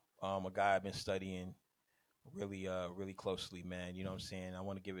to a guy I've been studying really closely, man. You know what I'm saying? I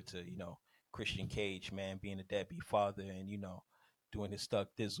want to give it to, Christian Cage, man, being a deadbeat father and, doing his stuck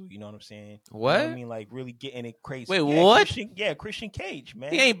thizzle. You know what I'm saying? What? You know what I mean? Like really getting it crazy. Wait, what? Christian Cage,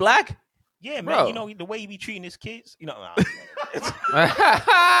 man. He ain't black? Yeah, man. Bro. You know the way he be treating his kids. Oh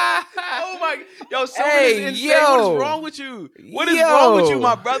my! Yo, Sylvan Hey, is insane. yo. What is wrong with you? What is wrong with you,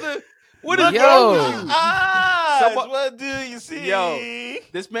 my brother? What is Yo. wrong with you? What do you see? Yo,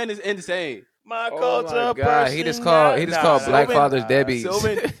 this man is insane. My Oh culture my God. person. He just called black fathers deadbeats.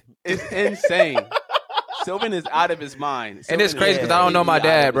 Sylvan is insane. Sylvan is out of his mind. And it's Sylvan crazy is because I don't know my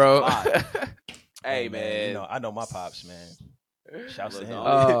completely out dad, of bro. his mind. Hey, man. I know my pops, man. Shouts to him.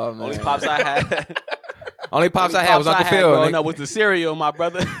 Oh, man. Only pops I had. Only pops I had was Uncle Phil. growing up was the cereal, my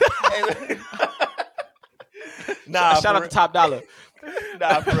brother. Shout out to Top Dollar.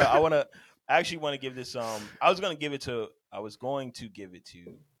 Nah, for real. I actually want to give this. I was going to give it to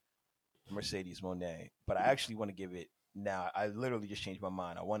Mercedes Moné, but I actually want to give it now. I literally just changed my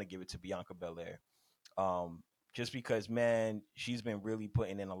mind. I want to give it to Bianca Belair. Just because, man, she's been really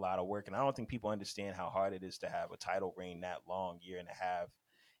putting in a lot of work, and I don't think people understand how hard it is to have a title reign that long, year and a half.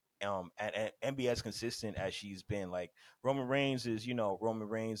 And be as consistent as she's been. Like Roman Reigns is, Roman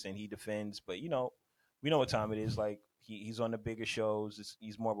Reigns, and he defends, but we know what time it is. Like he's on the bigger shows.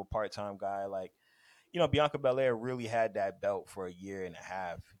 He's more of a part-time guy. Like, Bianca Belair really had that belt for a year and a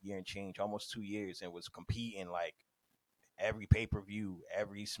half, year and change, almost 2 years, and was competing like every pay-per-view,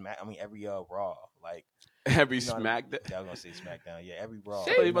 every Raw, like Every SmackDown. I was gonna say SmackDown, yeah, every Raw.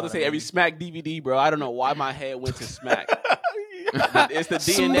 I was about to say every Smack DVD, bro. I don't know why my head went to Smack. It's the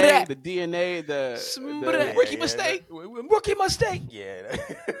DNA, the rookie mistake. Rookie mistake. Yeah.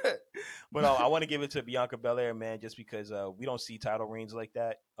 But I want to give it to Bianca Belair, man, just because we don't see title reigns like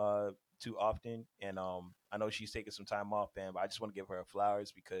that too often. And I know she's taking some time off, man, but I just want to give her her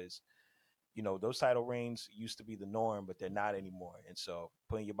flowers because, those title reigns used to be the norm, but they're not anymore. And so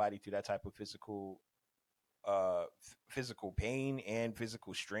putting your body through that type of physical pain and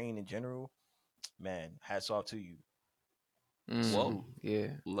physical strain in general, man, hats off to you. Whoa. Yeah.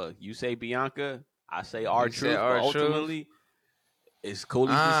 Look, you say Bianca, I say R-Truth, but R-Truth. ultimately it's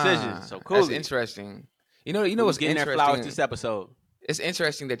Cooley's decision. So Cooley, that's interesting. You know what's getting interesting? their flowers this episode. It's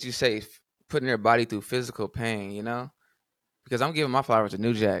interesting that you say putting their body through physical pain, because I'm giving my flowers to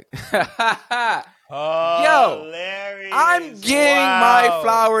New Jack. Yo, hilarious. I'm giving my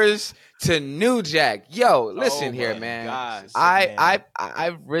flowers to New Jack. Yo, listen here, man. Gosh,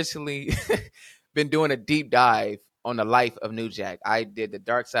 I've recently been doing a deep dive on the life of New Jack. I did the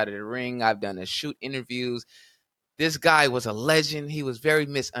Dark Side of the Ring. I've done the shoot interviews. This guy was a legend. He was very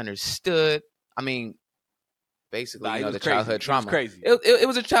misunderstood. I mean, basically, the childhood trauma. Crazy. It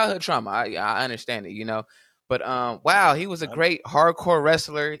was a childhood trauma. I understand it, But wow, he was a great hardcore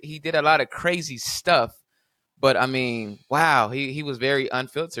wrestler. He did a lot of crazy stuff. But I mean, wow, he was very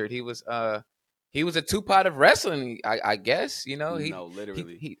unfiltered. He was a two-pot of wrestling, I guess. No,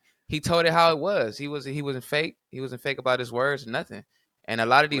 literally. He told it how it was. He wasn't fake. He wasn't fake about his words, nothing. And a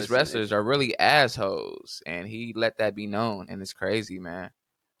lot of these wrestlers are really assholes, and he let that be known, and it's crazy, man.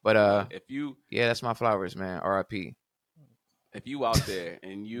 But that's my flowers, man. R.I.P. If you out there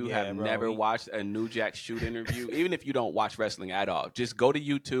and you have never watched a New Jack shoot interview, even if you don't watch wrestling at all, just go to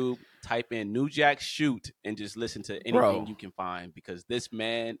YouTube, type in New Jack shoot, and just listen to anything you can find because this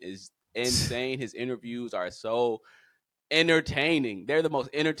man is insane. His interviews are so entertaining. They're the most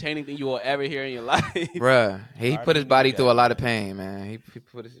entertaining thing you will ever hear in your life. Bruh, he put his body through a lot of pain, man. He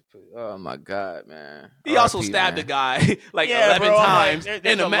put oh my God, man. He also stabbed a guy like 11 times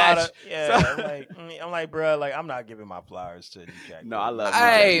in a match. I'm like, bro, like I'm not giving my flowers to New Jack. No, I love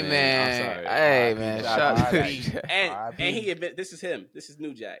Hey, New Jack, man. I'm sorry. Hey, man. And he admit this is him. This is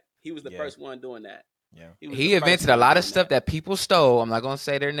New Jack. He was the first one doing that. Yeah. He invented a lot of stuff that people stole. I'm not gonna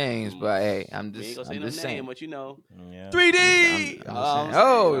say their names, but hey, I'm We ain't just gonna say I'm no just name, saying. but you know, Yeah. 3D. I'm just saying. I'm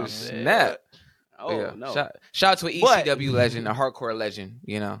Oh saying. snap! Oh Yeah. no. Shout out to an But- ECW legend, a hardcore legend.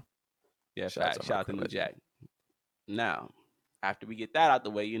 Yeah, Shout shout out to New legend. Jack. Now, after we get that out the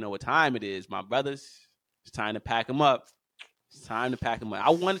way, you know what time it is, my brothers. It's time to pack them up. It's time to pack them up.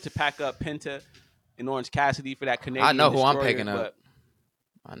 I wanted to pack up Penta and Orange Cassidy for that Canadian. I know who I'm Destroyer, picking up. but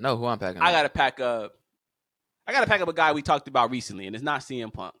I know who I'm packing I up. gotta pack up. I gotta pack up a guy we talked about recently, and it's not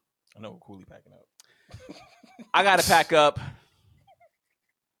CM Punk. I know who Cooley packing up. I gotta pack up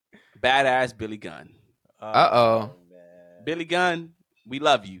badass Billy Gunn. Uh-oh. Man. Billy Gunn, we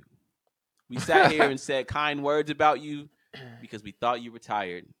love you. We sat here and said kind words about you because we thought you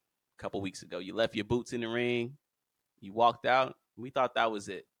retired a couple weeks ago. You left your boots in the ring. You walked out. We thought that was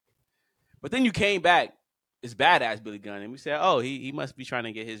it. But then you came back. It's badass Billy Gunn. And we said, oh, he must be trying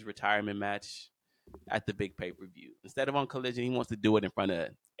to get his retirement match at the big pay-per-view. Instead of on Collision, he wants to do it in front of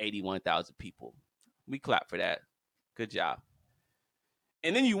 81,000 people. We clap for that. Good job.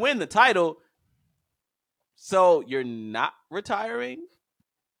 And then you win the title. So you're not retiring?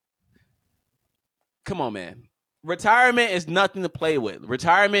 Come on, man. Retirement is nothing to play with.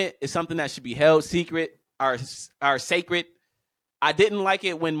 Retirement is something that should be held secret or sacred. I didn't like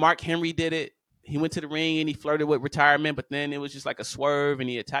it when Mark Henry did it. He went to the ring and he flirted with retirement, but then it was just like a swerve and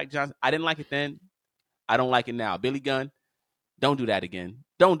he attacked Johnson. I didn't like it then. I don't like it now. Billy Gunn, don't do that again.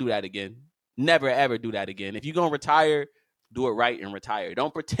 Don't do that again. Never, ever do that again. If you're going to retire, do it right and retire.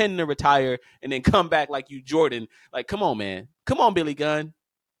 Don't pretend to retire and then come back like you Jordan. Like, come on, man. Come on, Billy Gunn.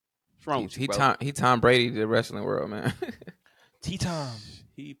 What's wrong with you, bro? He Tom Brady to the wrestling world, man. T-Tom.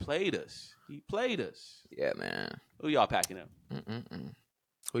 He played us. Yeah, man. Who y'all packing up?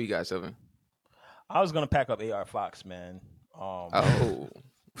 Who you got, Sylvan? I was gonna pack up AR Fox, man. Oh.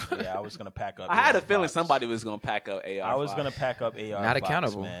 Yeah, I was gonna pack up. I had AR a feeling Fox. somebody was going to pack up AR. I was gonna pack up AR. Not Fox,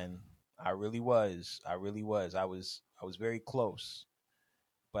 accountable. man. I really was. I was very close,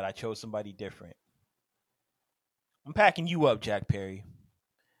 but I chose somebody different. I'm packing you up, Jack Perry.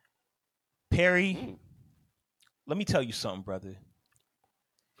 Perry, let me tell you something, brother.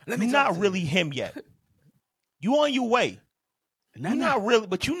 You're not really him yet. You on your way. You're not really,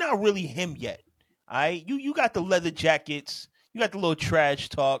 but you're not really him yet. All right? You got the leather jackets. You got the little trash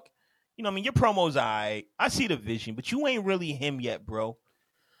talk. You know what I mean? Your promo's all right. I see the vision, but you ain't really him yet, bro.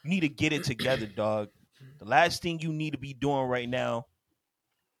 You need to get it together, dog. The last thing you need to be doing right now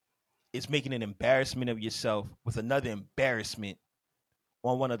is making an embarrassment of yourself with another embarrassment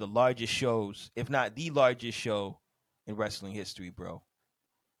on one of the largest shows, if not the largest show in wrestling history, bro.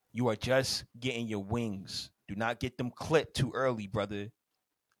 You are just getting your wings. Do not get them clipped too early, brother.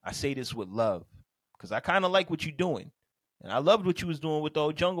 I say this with love because I kind of like what you're doing. And I loved what you was doing with the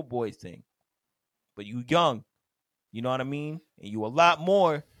old Jungle Boy thing. But you young. You know what I mean? And you a lot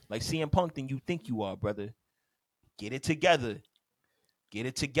more like CM Punk than you think you are, brother. Get it together. Get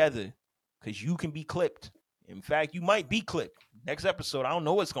it together. Because you can be clipped. In fact, you might be clipped. Next episode, I don't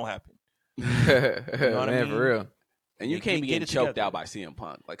know what's going to happen. You know what I mean? For real. And you can't be getting choked out by CM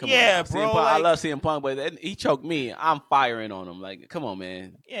Punk. Like, come on. Yeah, CM bro, Punk, like- I love CM Punk, but he choked me. I'm firing on him. Like, come on,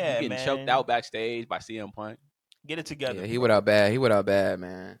 man. Yeah, you getting man. choked out backstage by CM Punk. Get it together. Yeah, he went out bad,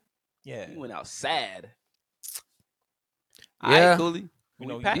 man. Yeah. He went out sad. Yeah. All right, Cooley. You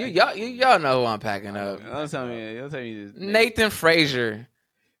know, Y'all know who I'm packing up. Don't tell me this. Nathan Frazier,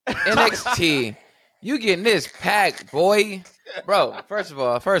 NXT. You getting this pack, boy? Bro, first of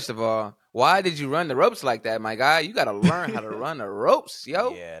all, why did you run the ropes like that, my guy? You got to learn how to run the ropes,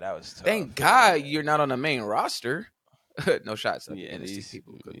 yo. Yeah, that was tough. Thank God you're not on the main roster. No shots at the NXT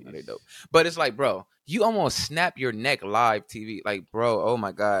people because you know they dope. But it's like, bro, you almost snap your neck live TV. Like, bro, oh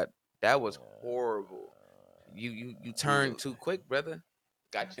my God, that was horrible. You turned too quick, brother.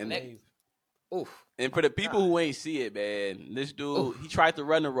 Got your neck. Oof. And for the people who ain't see it, man, this dude, he tried to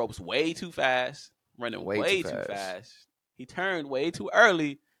run the ropes way too fast, running way too fast. He turned way too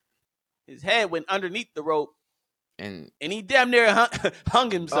early. His head went underneath the rope, and he damn near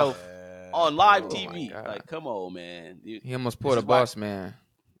hung himself on live TV. Like, come on, man. He almost pulled a boss man.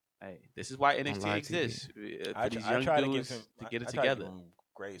 Hey, this is why NXT exists. For these young dudes to get it together.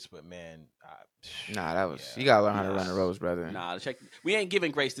 Grace, but man, nah, that was you gotta learn how to run the ropes, brother. Nah, check. We ain't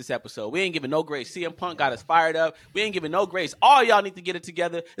giving grace this episode. We ain't giving no grace. CM Punk got us fired up. We ain't giving no grace. All y'all need to get it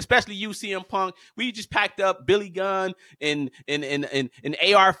together, especially you, CM Punk. We just packed up Billy Gunn and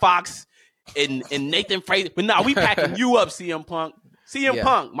AR Fox and Nathan Frazier. But nah, we packing you up, CM Punk. CM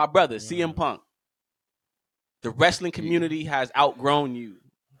Punk, my brother, CM Punk. The wrestling community has outgrown you.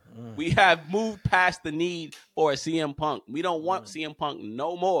 We have moved past the need for a CM Punk. We don't want CM Punk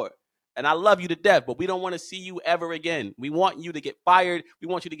no more. And I love you to death, but we don't want to see you ever again. We want you to get fired. We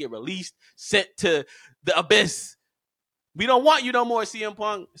want you to get released, sent to the abyss. We don't want you no more, CM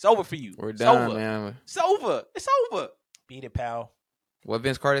Punk. It's over for you. We're It's done, over. man. It's over. It's over. Beat it, pal. What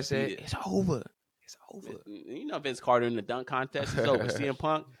Vince Carter said, Beat it. it's over. It's over. You know Vince Carter in the dunk contest. It's over. CM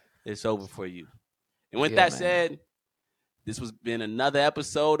Punk, it's over for you. And with Yeah, that man. said, this has been another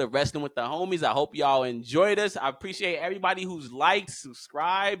episode of Wrestling with the Homies. I hope y'all enjoyed us. I appreciate everybody who's liked,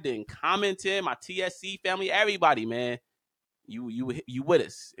 subscribed, and commented. My TSC family, everybody, man. You with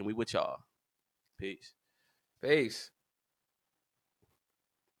us, and we with y'all. Peace. Peace.